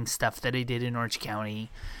blogging stuff that I did in Orange County,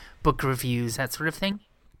 book reviews, that sort of thing.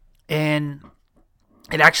 And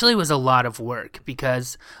It actually was a lot of work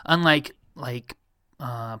because unlike political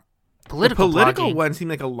the political blogging, one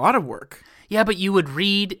seemed like a lot of work. yeah, but you would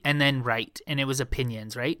read and then write, and it was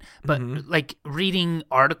opinions, right? But like reading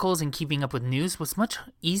articles and keeping up with news was much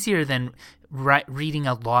easier than reading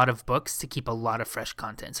a lot of books to keep a lot of fresh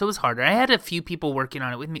content. So it was harder. I had a few people working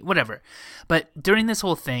on it with me, whatever. But during this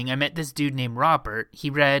whole thing, I met this dude named Robert. He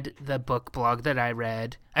read the book blog that I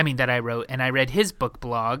wrote, and I read his book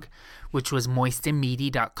blog, which was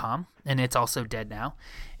moistandmeaty.com, and it's also dead now.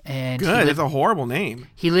 And Good, it's a horrible name.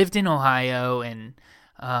 he lived in Ohio and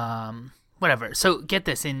whatever. So get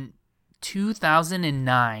this, in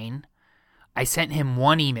 2009, I sent him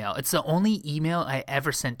one email. It's the only email I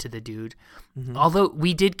ever sent to the dude. Although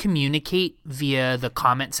we did communicate via the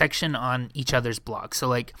comment section on each other's blog. So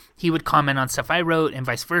like he would comment on stuff I wrote and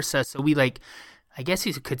vice versa. So we I guess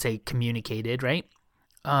you could say communicated, right?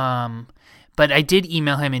 But I did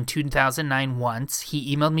email him in 2009 once.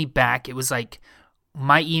 He emailed me back. It was like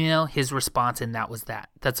my email, his response, and that was that.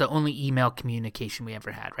 That's the only email communication we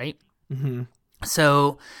ever had, right? Mm-hmm.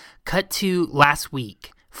 So cut to last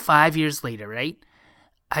week, 5 years later, right?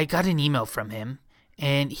 I got an email from him,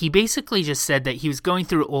 and he basically just said that he was going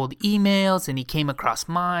through old emails and he came across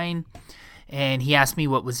mine, and he asked me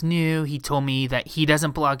what was new. He told me that he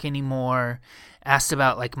doesn't blog anymore, asked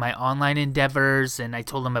about like my online endeavors, and I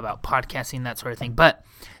told him about podcasting, that sort of thing. But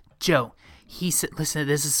Joe, he said, listen,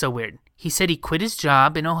 this is so weird. He said he quit his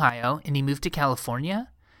job in Ohio and he moved to California.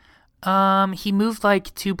 He moved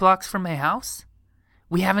like 2 blocks from my house.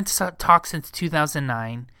 We haven't talked since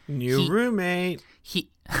 2009. New roommate.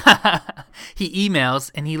 He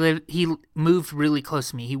emails, and he moved really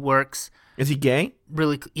close to me. He works. Is he gay?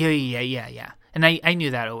 Yeah. And I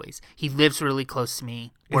knew that always. He lives really close to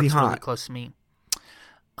me. Is Works he hot? really close to me.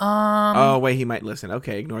 Oh wait, he might listen.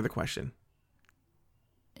 Okay, ignore the question.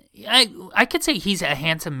 I could say he's a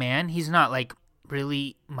handsome man. He's not like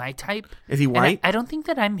really my type. Is he white? I don't think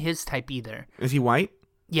that I'm his type either. Is he white?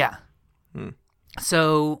 Yeah.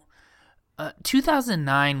 So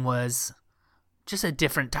 2009 was just a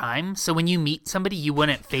different time. So when you meet somebody, you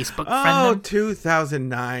wouldn't Facebook friend them.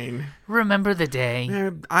 2009. Remember the day.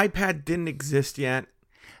 iPad didn't exist yet.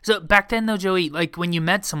 So back then, though, Joey, like when you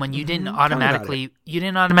met someone, you didn't automatically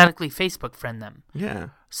Facebook friend them. Yeah.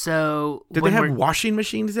 So did they have washing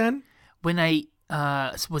machines then? When I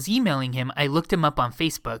was emailing him, I looked him up on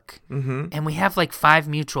Facebook, and we have like 5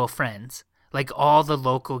 mutual friends, like all the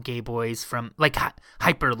local gay boys from like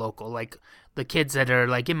hyper local, like the kids that are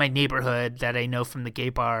like in my neighborhood that I know from the gay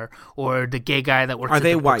bar, or the gay guy that works at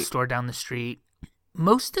the bookstore down the street.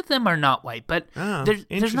 Most of them are not white, but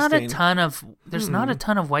there's not a ton of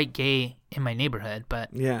white gay in my neighborhood.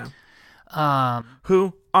 But yeah,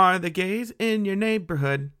 who are the gays in your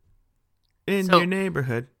neighborhood? Your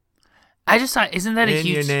neighborhood. I just thought, isn't that a huge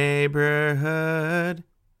in your neighborhood?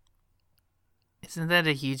 Isn't that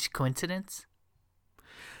a huge coincidence?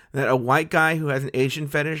 That a white guy who has an Asian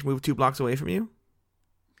fetish moved 2 blocks away from you?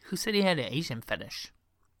 Who said he had an Asian fetish?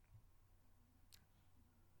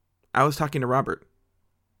 I was talking to Robert.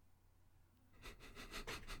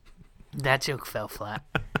 That joke fell flat.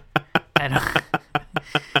 I don't.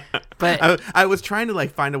 But I was trying to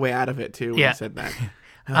like find a way out of it too when you said that.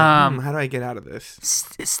 How do I get out of this?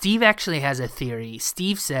 Steve actually has a theory.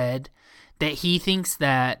 Steve said that he thinks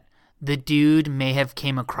that the dude may have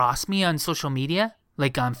came across me on social media,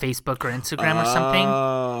 like on Facebook or Instagram or something.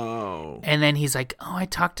 Oh. And then he's like, I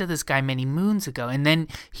talked to this guy many moons ago. And then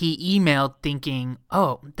he emailed thinking,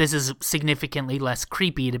 this is significantly less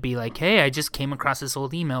creepy to be like, hey, I just came across this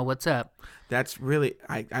old email. What's up? That's really,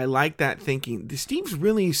 I like that thinking. Steve's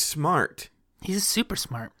really smart. He's super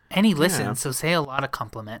smart. And he listens, so say a lot of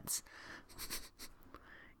compliments.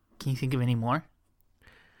 Can you think of any more?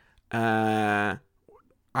 I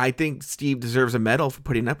think Steve deserves a medal for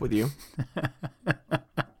putting up with you.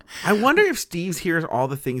 I wonder if Steve hears all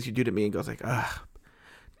the things you do to me and goes like, ugh,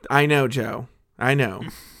 I know, Joe. I know.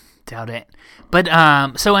 Doubt it. But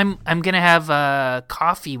so I'm going to have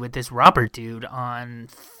coffee with this Robert dude on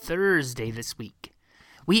Thursday this week.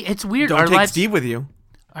 It's weird. Don't take Steve with you.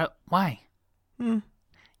 Why?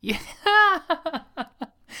 Yeah.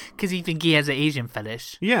 Because you think he has an Asian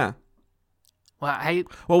fetish. Yeah.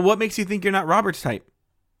 Well, what makes you think you're not Robert's type?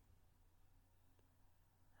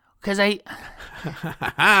 Because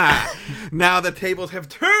now the tables have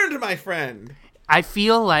turned, my friend. I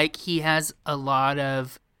feel like he has a lot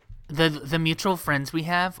of the mutual friends we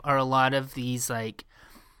have are a lot of these like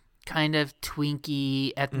kind of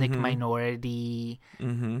twinky ethnic minority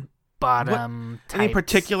bottom types. Any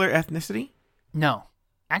particular ethnicity? No.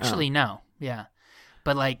 Actually, no. Yeah.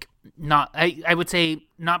 but like not. I would say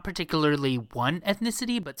not particularly one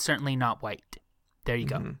ethnicity, but certainly not white. There you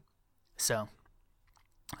go. So,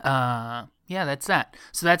 yeah, that's that.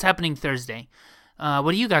 So that's happening Thursday.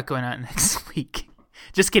 What do you got going on next week?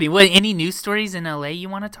 Just kidding. What? Any news stories in LA you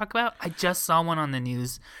want to talk about? I just saw one on the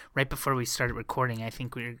news right before we started recording. I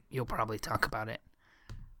think you'll probably talk about it.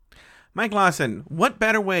 Mike Lawson, what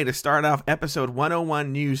better way to start off episode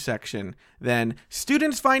 101 news section than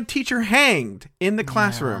students find teacher hanged in the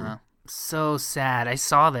classroom? Yeah, so sad. I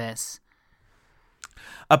saw this.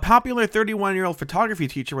 A popular 31-year-old photography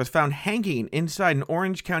teacher was found hanging inside an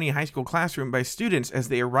Orange County high school classroom by students as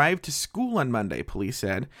they arrived to school on Monday, police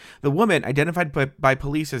said. The woman, identified by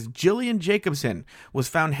police as Jillian Jacobson, was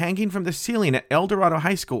found hanging from the ceiling at El Dorado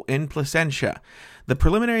High School in Placentia. The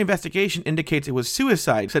preliminary investigation indicates it was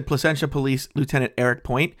suicide, said Placentia Police Lieutenant Eric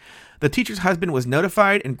Point. The teacher's husband was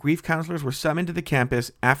notified and grief counselors were summoned to the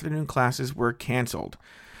campus. Afternoon classes were canceled.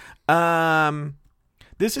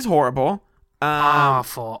 This is horrible.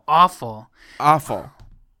 Awful.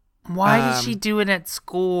 Why did she do it at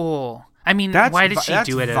school? I mean, why did she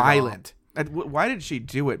do it at violent. Why did she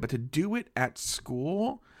do it? But to do it at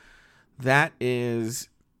school, that's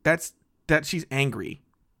she's angry.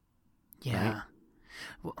 Yeah. Right?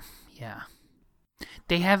 Well, yeah.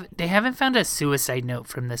 They haven't found a suicide note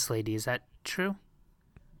from this lady. Is that true?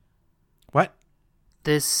 What?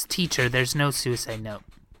 This teacher, there's no suicide note.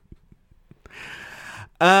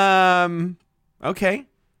 Okay.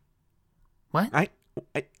 What? I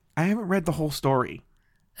haven't read the whole story.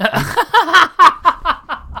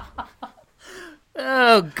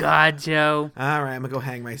 Oh God, Joe. All right, I'm gonna go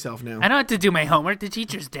hang myself now. I don't have to do my homework. The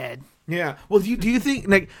teacher's dead. Yeah. Well, do you think,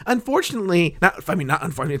 like, unfortunately, not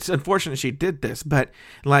unfortunately, it's unfortunate she did this, but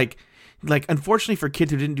like unfortunately for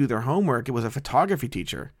kids who didn't do their homework, it was a photography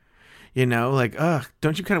teacher. You know, like,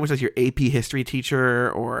 don't you kind of wish that was your AP history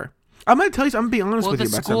teacher? Or I'm gonna tell you, I'm gonna be honest with you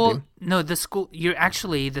about something. No, the school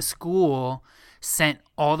sent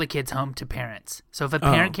all the kids home to parents. So if a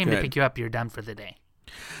parent came to pick you up, you're done for the day.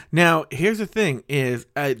 Now, here's the thing: is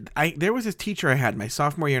there was this teacher I had my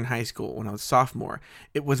sophomore year in high school. When I was sophomore,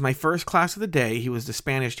 it was my first class of the day. He was the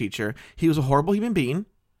Spanish teacher. He was a horrible human being.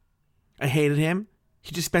 I hated him.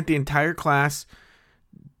 He just spent the entire class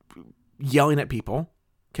yelling at people.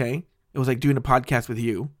 Okay, it was like doing a podcast with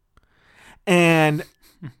you, and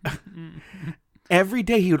every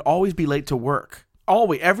day he would always be late to work.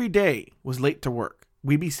 Every day was late to work.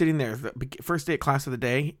 We'd be sitting there the first day of class of the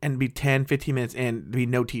day and be 10, 15 minutes in, there'd be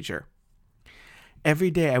no teacher. Every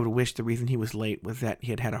day I would wish the reason he was late was that he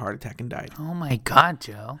had had a heart attack and died. Oh my God,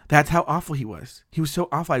 Joe. That's how awful he was. He was so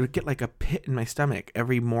awful. I would get like a pit in my stomach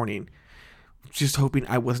every morning, just hoping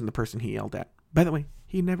I wasn't the person he yelled at. By the way,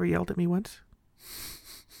 he never yelled at me once.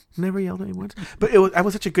 But I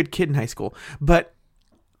was such a good kid in high school. But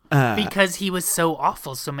because he was so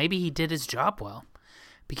awful, so maybe he did his job well.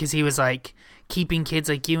 Because he was like keeping kids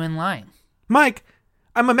like you in line. Mike,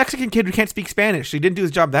 I'm a Mexican kid who can't speak Spanish, so he didn't do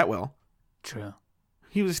his job that well. True.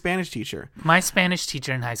 He was a Spanish teacher. My Spanish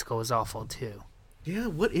teacher in high school was awful too. Yeah,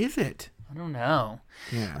 what is it? I don't know.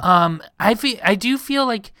 Yeah. I do feel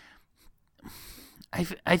like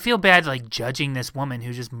I feel bad like judging this woman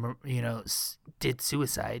who just committed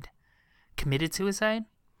suicide.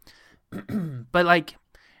 But like,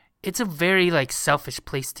 it's a very like selfish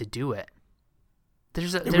place to do it.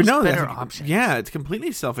 There's better options. Yeah, it's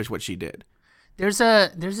completely selfish what she did. There's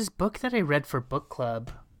this book that I read for book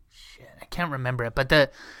club. Shit, I can't remember it, but the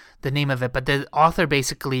name of it. But the author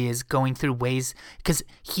basically is going through ways, because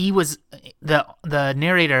he was the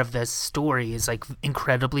narrator of this story is like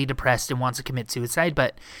incredibly depressed and wants to commit suicide,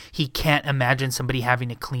 but he can't imagine somebody having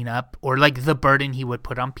to clean up or like the burden he would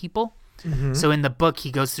put on people. Mm-hmm. So in the book,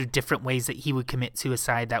 he goes through different ways that he would commit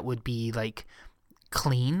suicide that would be like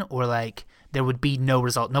clean, or like there would be no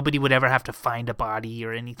result. Nobody would ever have to find a body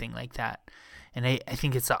or anything like that. And I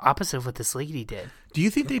think it's the opposite of what this lady did. Do you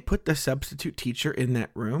think they put the substitute teacher in that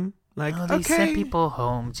room? Like, no, they sent people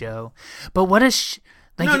home, Joe. But what is...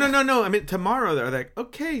 No. I mean, tomorrow they're like,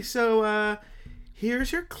 okay, so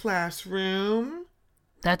here's your classroom.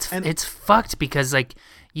 It's fucked because like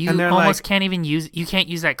you almost can't even use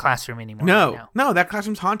that classroom anymore. No, that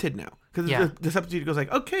classroom's haunted now. Because the substitute goes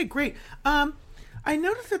like, okay, great. I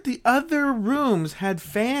noticed that the other rooms had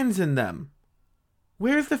fans in them.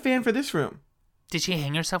 Where's the fan for this room? Did she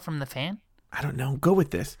hang herself from the fan? I don't know. Go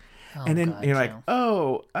with this. Oh, and then God, you're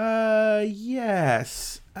Joe. like,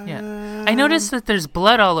 yes. Yeah. I noticed that there's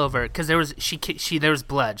blood all over because there was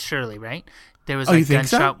blood, surely, right? There was Oh, you think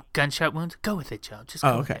gunshot wounds. Go with it, Joe. Just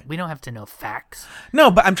go with it. We don't have to know facts.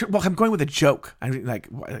 No, but I'm going with a joke. I mean, like,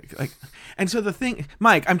 and so the thing,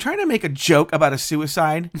 Mike, I'm trying to make a joke about a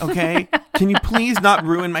suicide. Okay, can you please not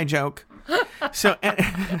ruin my joke? So,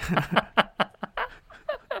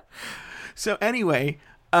 so anyway,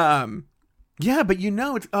 yeah, but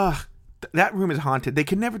it's that room is haunted. They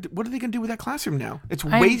can never. What are they gonna do with that classroom now? It's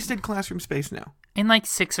wasted classroom space now. In like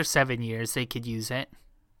 6 or 7 years, they could use it.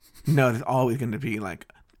 No, there's always going to be like,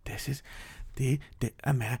 this is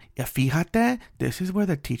fíjate, this is where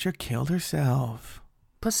the teacher killed herself.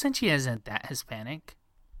 Placentia isn't that Hispanic.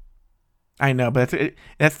 I know, but it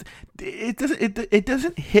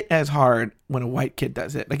doesn't hit as hard when a white kid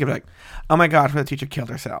does it. Like, you're like, oh my gosh, where the teacher killed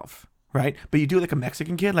herself, right? But you do it like a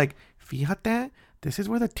Mexican kid, like, fíjate, this is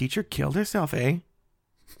where the teacher killed herself, eh?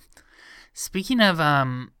 Speaking of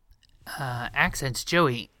accents,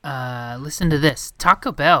 Joey, listen to this.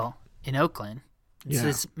 Taco Bell in Oakland. It's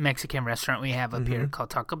this Mexican restaurant we have up here called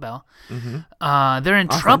Taco Bell. Mm-hmm. They're in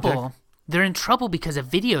trouble. They're in trouble because of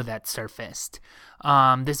video that surfaced.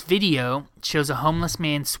 This video shows a homeless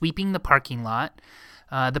man sweeping the parking lot.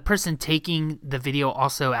 The person taking the video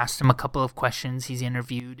also asked him a couple of questions. He's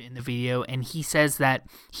interviewed in the video, and he says that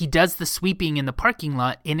he does the sweeping in the parking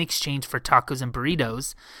lot in exchange for tacos and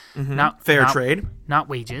burritos. Mm-hmm. Not fair trade. Not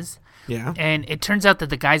wages. Yeah. And it turns out that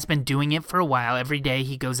the guy's been doing it for a while. Every day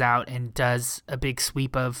he goes out and does a big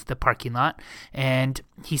sweep of the parking lot. And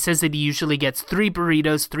he says that he usually gets 3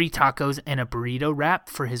 burritos, 3 tacos, and a burrito wrap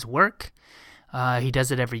for his work. He does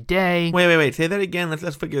it every day. Wait. Say that again.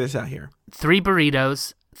 Let's figure this out here. 3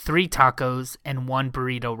 burritos, 3 tacos, and 1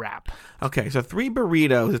 burrito wrap. Okay, so 3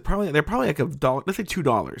 burritos is they're probably like $1. Let's say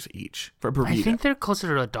 $2 each for a burrito. I think they're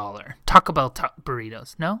closer to $1. Taco Bell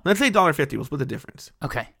burritos, no? Let's say $1.50. We'll split the difference.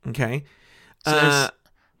 Okay. So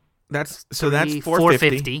that's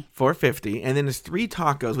 $4.50. $4.50, and then there's 3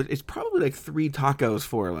 tacos. Which it's probably like 3 tacos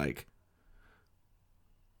for like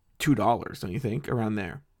 $2. Don't you think? Around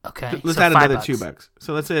there. Okay, let's add another $2.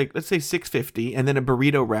 So let's say $6.50, and then a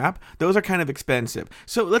burrito wrap. Those are kind of expensive.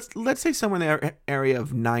 So let's say somewhere in the area of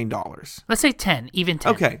 $9. Let's say 10, even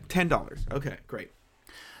 10. Okay, $10. Okay, great.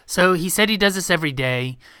 So he said he does this every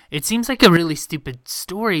day. It seems like a really stupid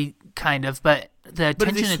story, kind of, but the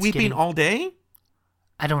attention But is he sweeping all day?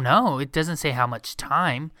 I don't know. It doesn't say how much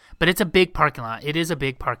time, but it's a big parking lot. It is a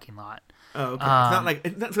big parking lot. Oh, okay.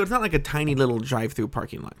 It's not like a tiny little drive-through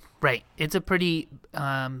parking lot. Right. It's a pretty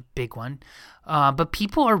big one. But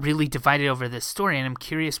people are really divided over this story, and I'm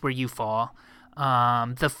curious where you fall.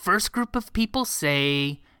 The first group of people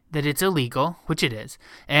say that it's illegal, which it is.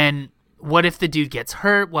 And what if the dude gets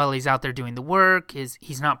hurt while he's out there doing the work?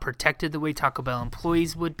 He's not protected the way Taco Bell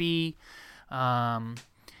employees would be? I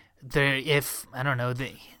don't know.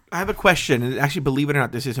 I have a question, and actually, believe it or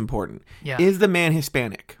not, this is important. Yeah. Is the man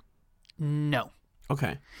Hispanic? No.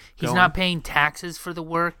 Okay. He's not paying taxes for the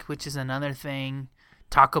work, which is another thing.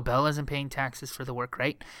 Taco Bell isn't paying taxes for the work,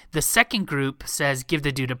 right? The second group says give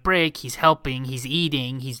the dude a break. He's helping. He's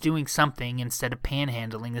eating. He's doing something instead of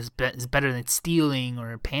panhandling. This is better than stealing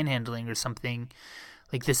or panhandling or something.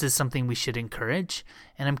 Like, this is something we should encourage.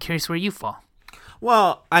 And I'm curious where you fall.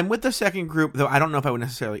 Well, I'm with the second group, though I don't know if I would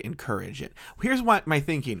necessarily encourage it. Here's what my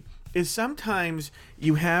thinking is. Sometimes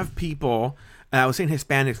you have people... I was saying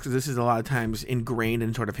Hispanics because this is a lot of times ingrained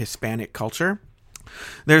in sort of Hispanic culture.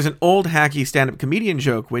 There's an old hacky stand-up comedian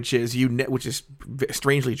joke, which is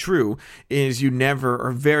strangely true, is you never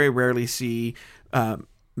or very rarely see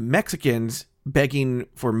Mexicans begging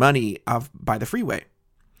for money by the freeway.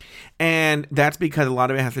 And that's because a lot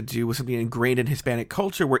of it has to do with something ingrained in Hispanic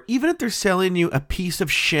culture, where even if they're selling you a piece of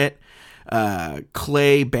shit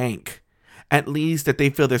clay bank, at least that they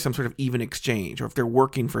feel there's some sort of even exchange, or if they're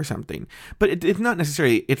working for something. But it's not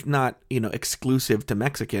necessarily, it's not, exclusive to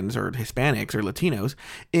Mexicans or Hispanics or Latinos.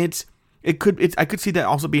 I could see that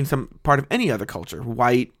also being some part of any other culture,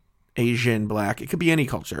 white, Asian, black. It could be any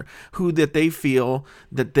culture that they feel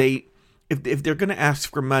that if they're going to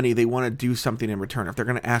ask for money, they want to do something in return. If they're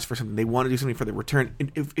going to ask for something, they want to do something for the return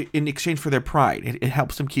in exchange for their pride. It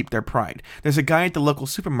helps them keep their pride. There's a guy at the local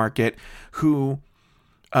supermarket who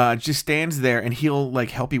just stands there and he'll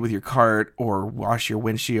like help you with your cart or wash your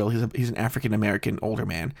windshield. He's an African American older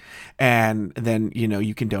man, and then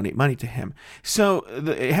you can donate money to him. So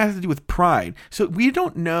it has to do with pride. So we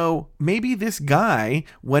don't know. Maybe this guy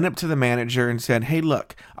went up to the manager and said, "Hey,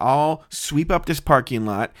 look, I'll sweep up this parking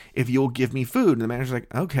lot if you'll give me food." And the manager's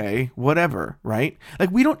like, "Okay, whatever." Right? Like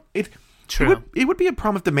we don't. True. It would be a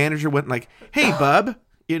problem if the manager went like, "Hey, bub,"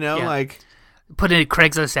 like. put in a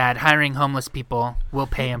Craigslist ad, hiring homeless people, will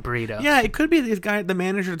pay a burrito. Yeah, it could be this guy, the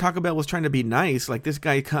manager of Taco Bell, was trying to be nice. Like, this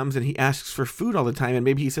guy comes and he asks for food all the time, and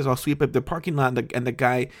maybe he says, I'll sweep up the parking lot, and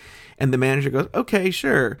the manager goes, okay,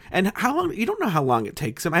 sure. And how long? You don't know how long it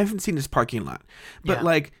takes him. I haven't seen his parking lot. But,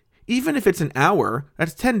 like, even if it's an hour,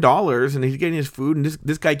 that's $10, and he's getting his food, and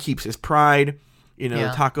this guy keeps his pride.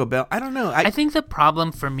 Taco Bell. I don't know. I think the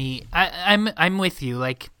problem for me, I'm with you.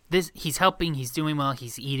 Like, this, he's helping, he's doing well,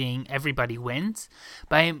 he's eating, everybody wins.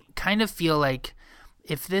 But I kind of feel like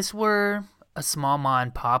if this were a small ma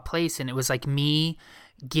and pa place and it was like me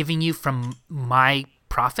giving you from my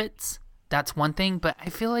profits, that's one thing. But I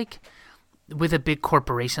feel like with a big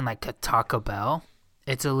corporation like a Taco Bell,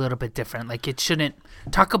 it's a little bit different. Like, it shouldn't.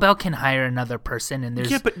 Taco Bell can hire another person, and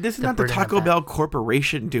there's but this is not the Taco Bell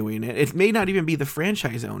corporation doing it. It may not even be the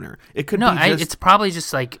franchise owner. It could be it's probably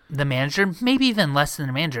just like the manager, maybe even less than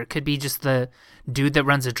the manager. It could be just the dude that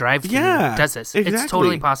runs a drive-thru does this. Exactly. It's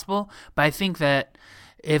totally possible. But I think that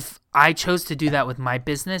if I chose to do that with my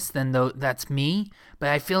business, then that's me. But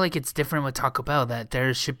I feel like it's different with Taco Bell, that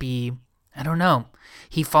there should be, I don't know.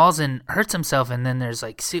 He falls and hurts himself, and then there's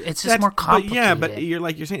like it's just more complicated. But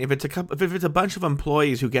you're saying if it's a bunch of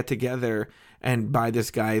employees who get together and buy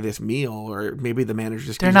this guy this meal, or maybe the manager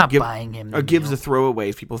just buying him or gives the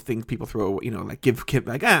throwaways. People throw like give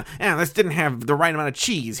like this didn't have the right amount of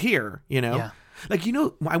cheese here. Like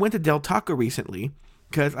I went to Del Taco recently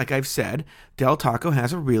because, like I've said, Del Taco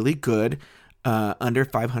has a really good under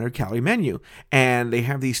 500 calorie menu, and they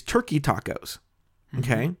have these turkey tacos.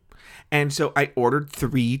 Okay. Mm-hmm. And so I ordered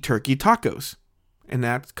 3 turkey tacos, and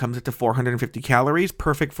that comes up to 450 calories,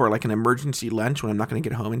 perfect for like an emergency lunch when I'm not going to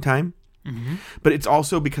get home in time. Mm-hmm. But it's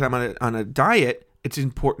also because I'm on a diet, it's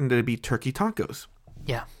important that it be turkey tacos.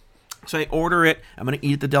 Yeah. So I order it. I'm going to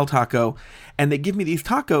eat at the Del Taco, and they give me these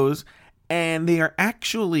tacos, and they are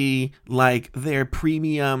actually like they're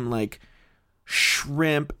premium, like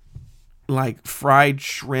shrimp, like fried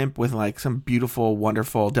shrimp with like some beautiful,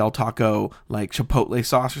 wonderful Del Taco like chipotle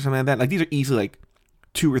sauce or something like that. Like, these are easily like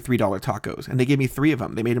 $2 or $3 tacos, and they gave me 3 of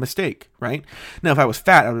them. They made a mistake, right? Now, if I was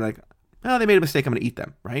fat, I would be like, oh, they made a mistake, I'm gonna eat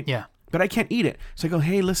them, right? Yeah. But I can't eat it. So I go,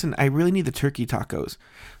 hey, listen, I really need the turkey tacos.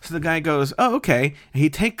 So the guy goes, oh, okay. And he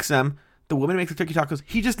takes them. The woman makes the turkey tacos.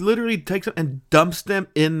 He just literally takes them and dumps them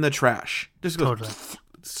in the trash. Just goes, totally.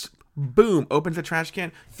 Boom, opens the trash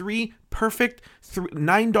can. 3 perfect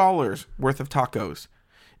 $9 worth of tacos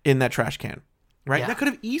in that trash can, right? Yeah. That could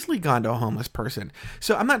have easily gone to a homeless person.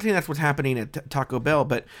 So I'm not saying that's what's happening at Taco Bell,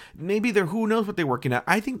 but maybe who knows what they're working at.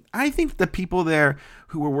 I think the people there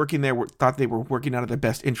who were working there thought they were working out of their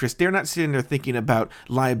best interest. They're not sitting there thinking about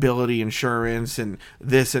liability insurance and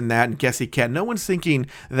this and that and guessy cat. No one's thinking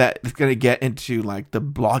that it's going to get into like the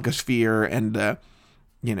blogosphere and the,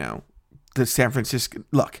 the San Francisco,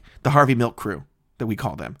 the Harvey Milk crew that we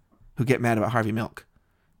call them, who get mad about Harvey Milk.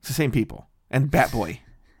 It's the same people. And Bat Boy.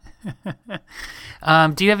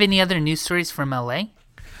 Do you have any other news stories from LA?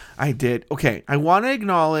 I did. Okay. I want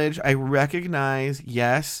to recognize,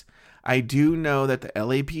 yes, I do know that the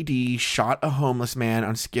LAPD shot a homeless man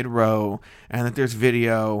on Skid Row and that there's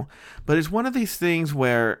video. But it's one of these things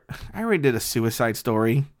where I already did a suicide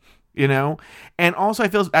story, And also I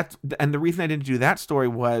feel and the reason I didn't do that story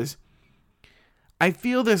was I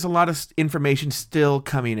feel there's a lot of information still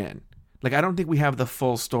coming in. Like, I don't think we have the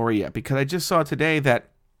full story yet, because I just saw today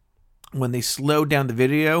that when they slowed down the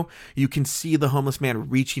video, you can see the homeless man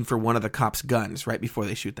reaching for one of the cops' guns right before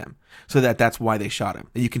they shoot them. So that's why they shot him.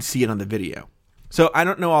 You can see it on the video. So I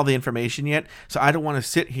don't know all the information yet. So I don't want to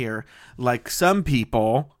sit here like some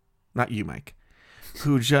people, not you, Mike,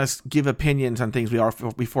 who just give opinions on things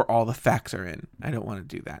before all the facts are in. I don't want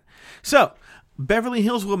to do that. So Beverly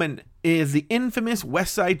Hills woman is the infamous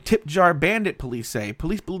West Side tip jar bandit, police say.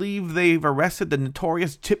 Police believe they've arrested the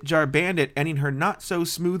notorious tip jar bandit, ending her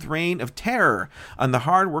not-so-smooth reign of terror on the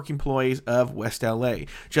hard-working employees of West LA.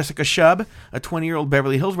 Jessica Shub, a 20-year-old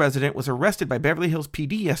Beverly Hills resident, was arrested by Beverly Hills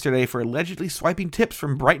PD yesterday for allegedly swiping tips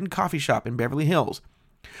from Brighton Coffee Shop in Beverly Hills.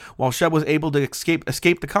 While Shub was able to escape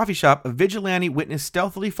the coffee shop, a vigilante witness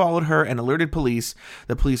stealthily followed her and alerted police.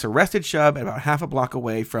 The police arrested Shub about half a block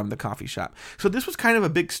away from the coffee shop. So this was kind of a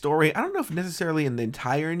big story. I don't know if necessarily in the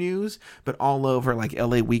entire news, but all over like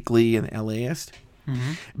LA Weekly and LAist.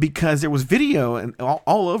 Mm-hmm. Because there was video and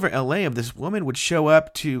all over LA of this woman would show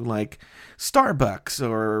up to like Starbucks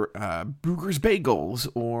or Brugger's Bagels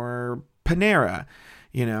or Panera,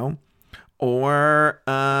 or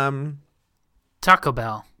Taco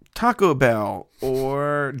Bell,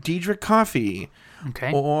 or Diedrich Coffee,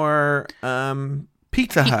 okay, or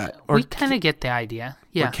Pizza Hut, or we kind of get the idea,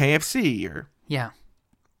 yeah, or KFC, or yeah.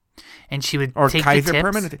 and she would or take Kaiser the tips.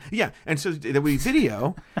 Permanente. Yeah, and so there would be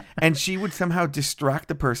video, and she would somehow distract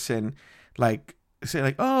the person, like say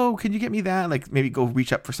like, "Oh, can you get me that?" Like maybe go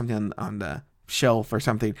reach up for something on the shelf or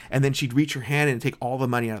something, and then she'd reach her hand and take all the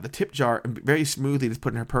money out of the tip jar and very smoothly just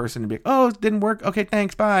put it in her purse and be like, "Oh, it didn't work. Okay,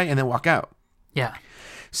 thanks, bye," and then walk out. Yeah.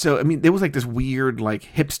 So, I mean, there was like this weird, like,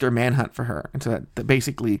 hipster manhunt for her. And so that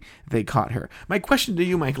basically they caught her. My question to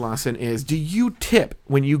you, Mike Lawson, is do you tip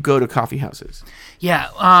when you go to coffee houses? Yeah,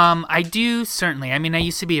 I do, certainly. I mean, I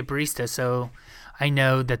used to be a barista, so I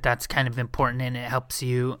know that that's kind of important and it helps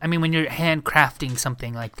you. I mean, when you're handcrafting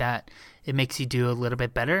something like that, it makes you do a little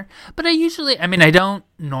bit better. But I don't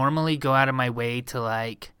normally go out of my way to,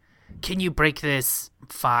 like, can you break this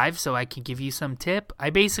 $5 so I can give you some tip? I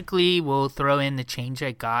basically will throw in the change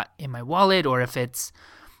I got in my wallet, or if it's,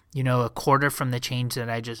 a quarter from the change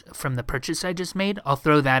from the purchase I just made, I'll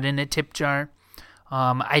throw that in a tip jar.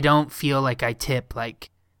 I don't feel like I tip like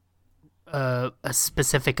a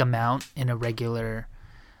specific amount in a regular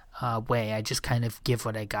way. I just kind of give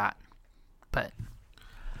what I got. But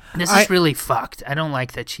this is really fucked. I don't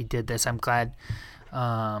like that she did this. I'm glad.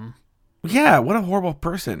 Yeah, what a horrible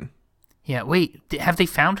person. Yeah, wait, have they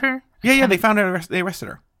found her? Yeah, they found her. They arrested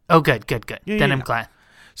her. Oh, good. Yeah, I'm glad.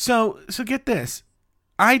 So get this.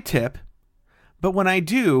 I tip, but when I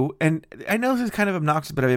do, and I know this is kind of obnoxious, but I've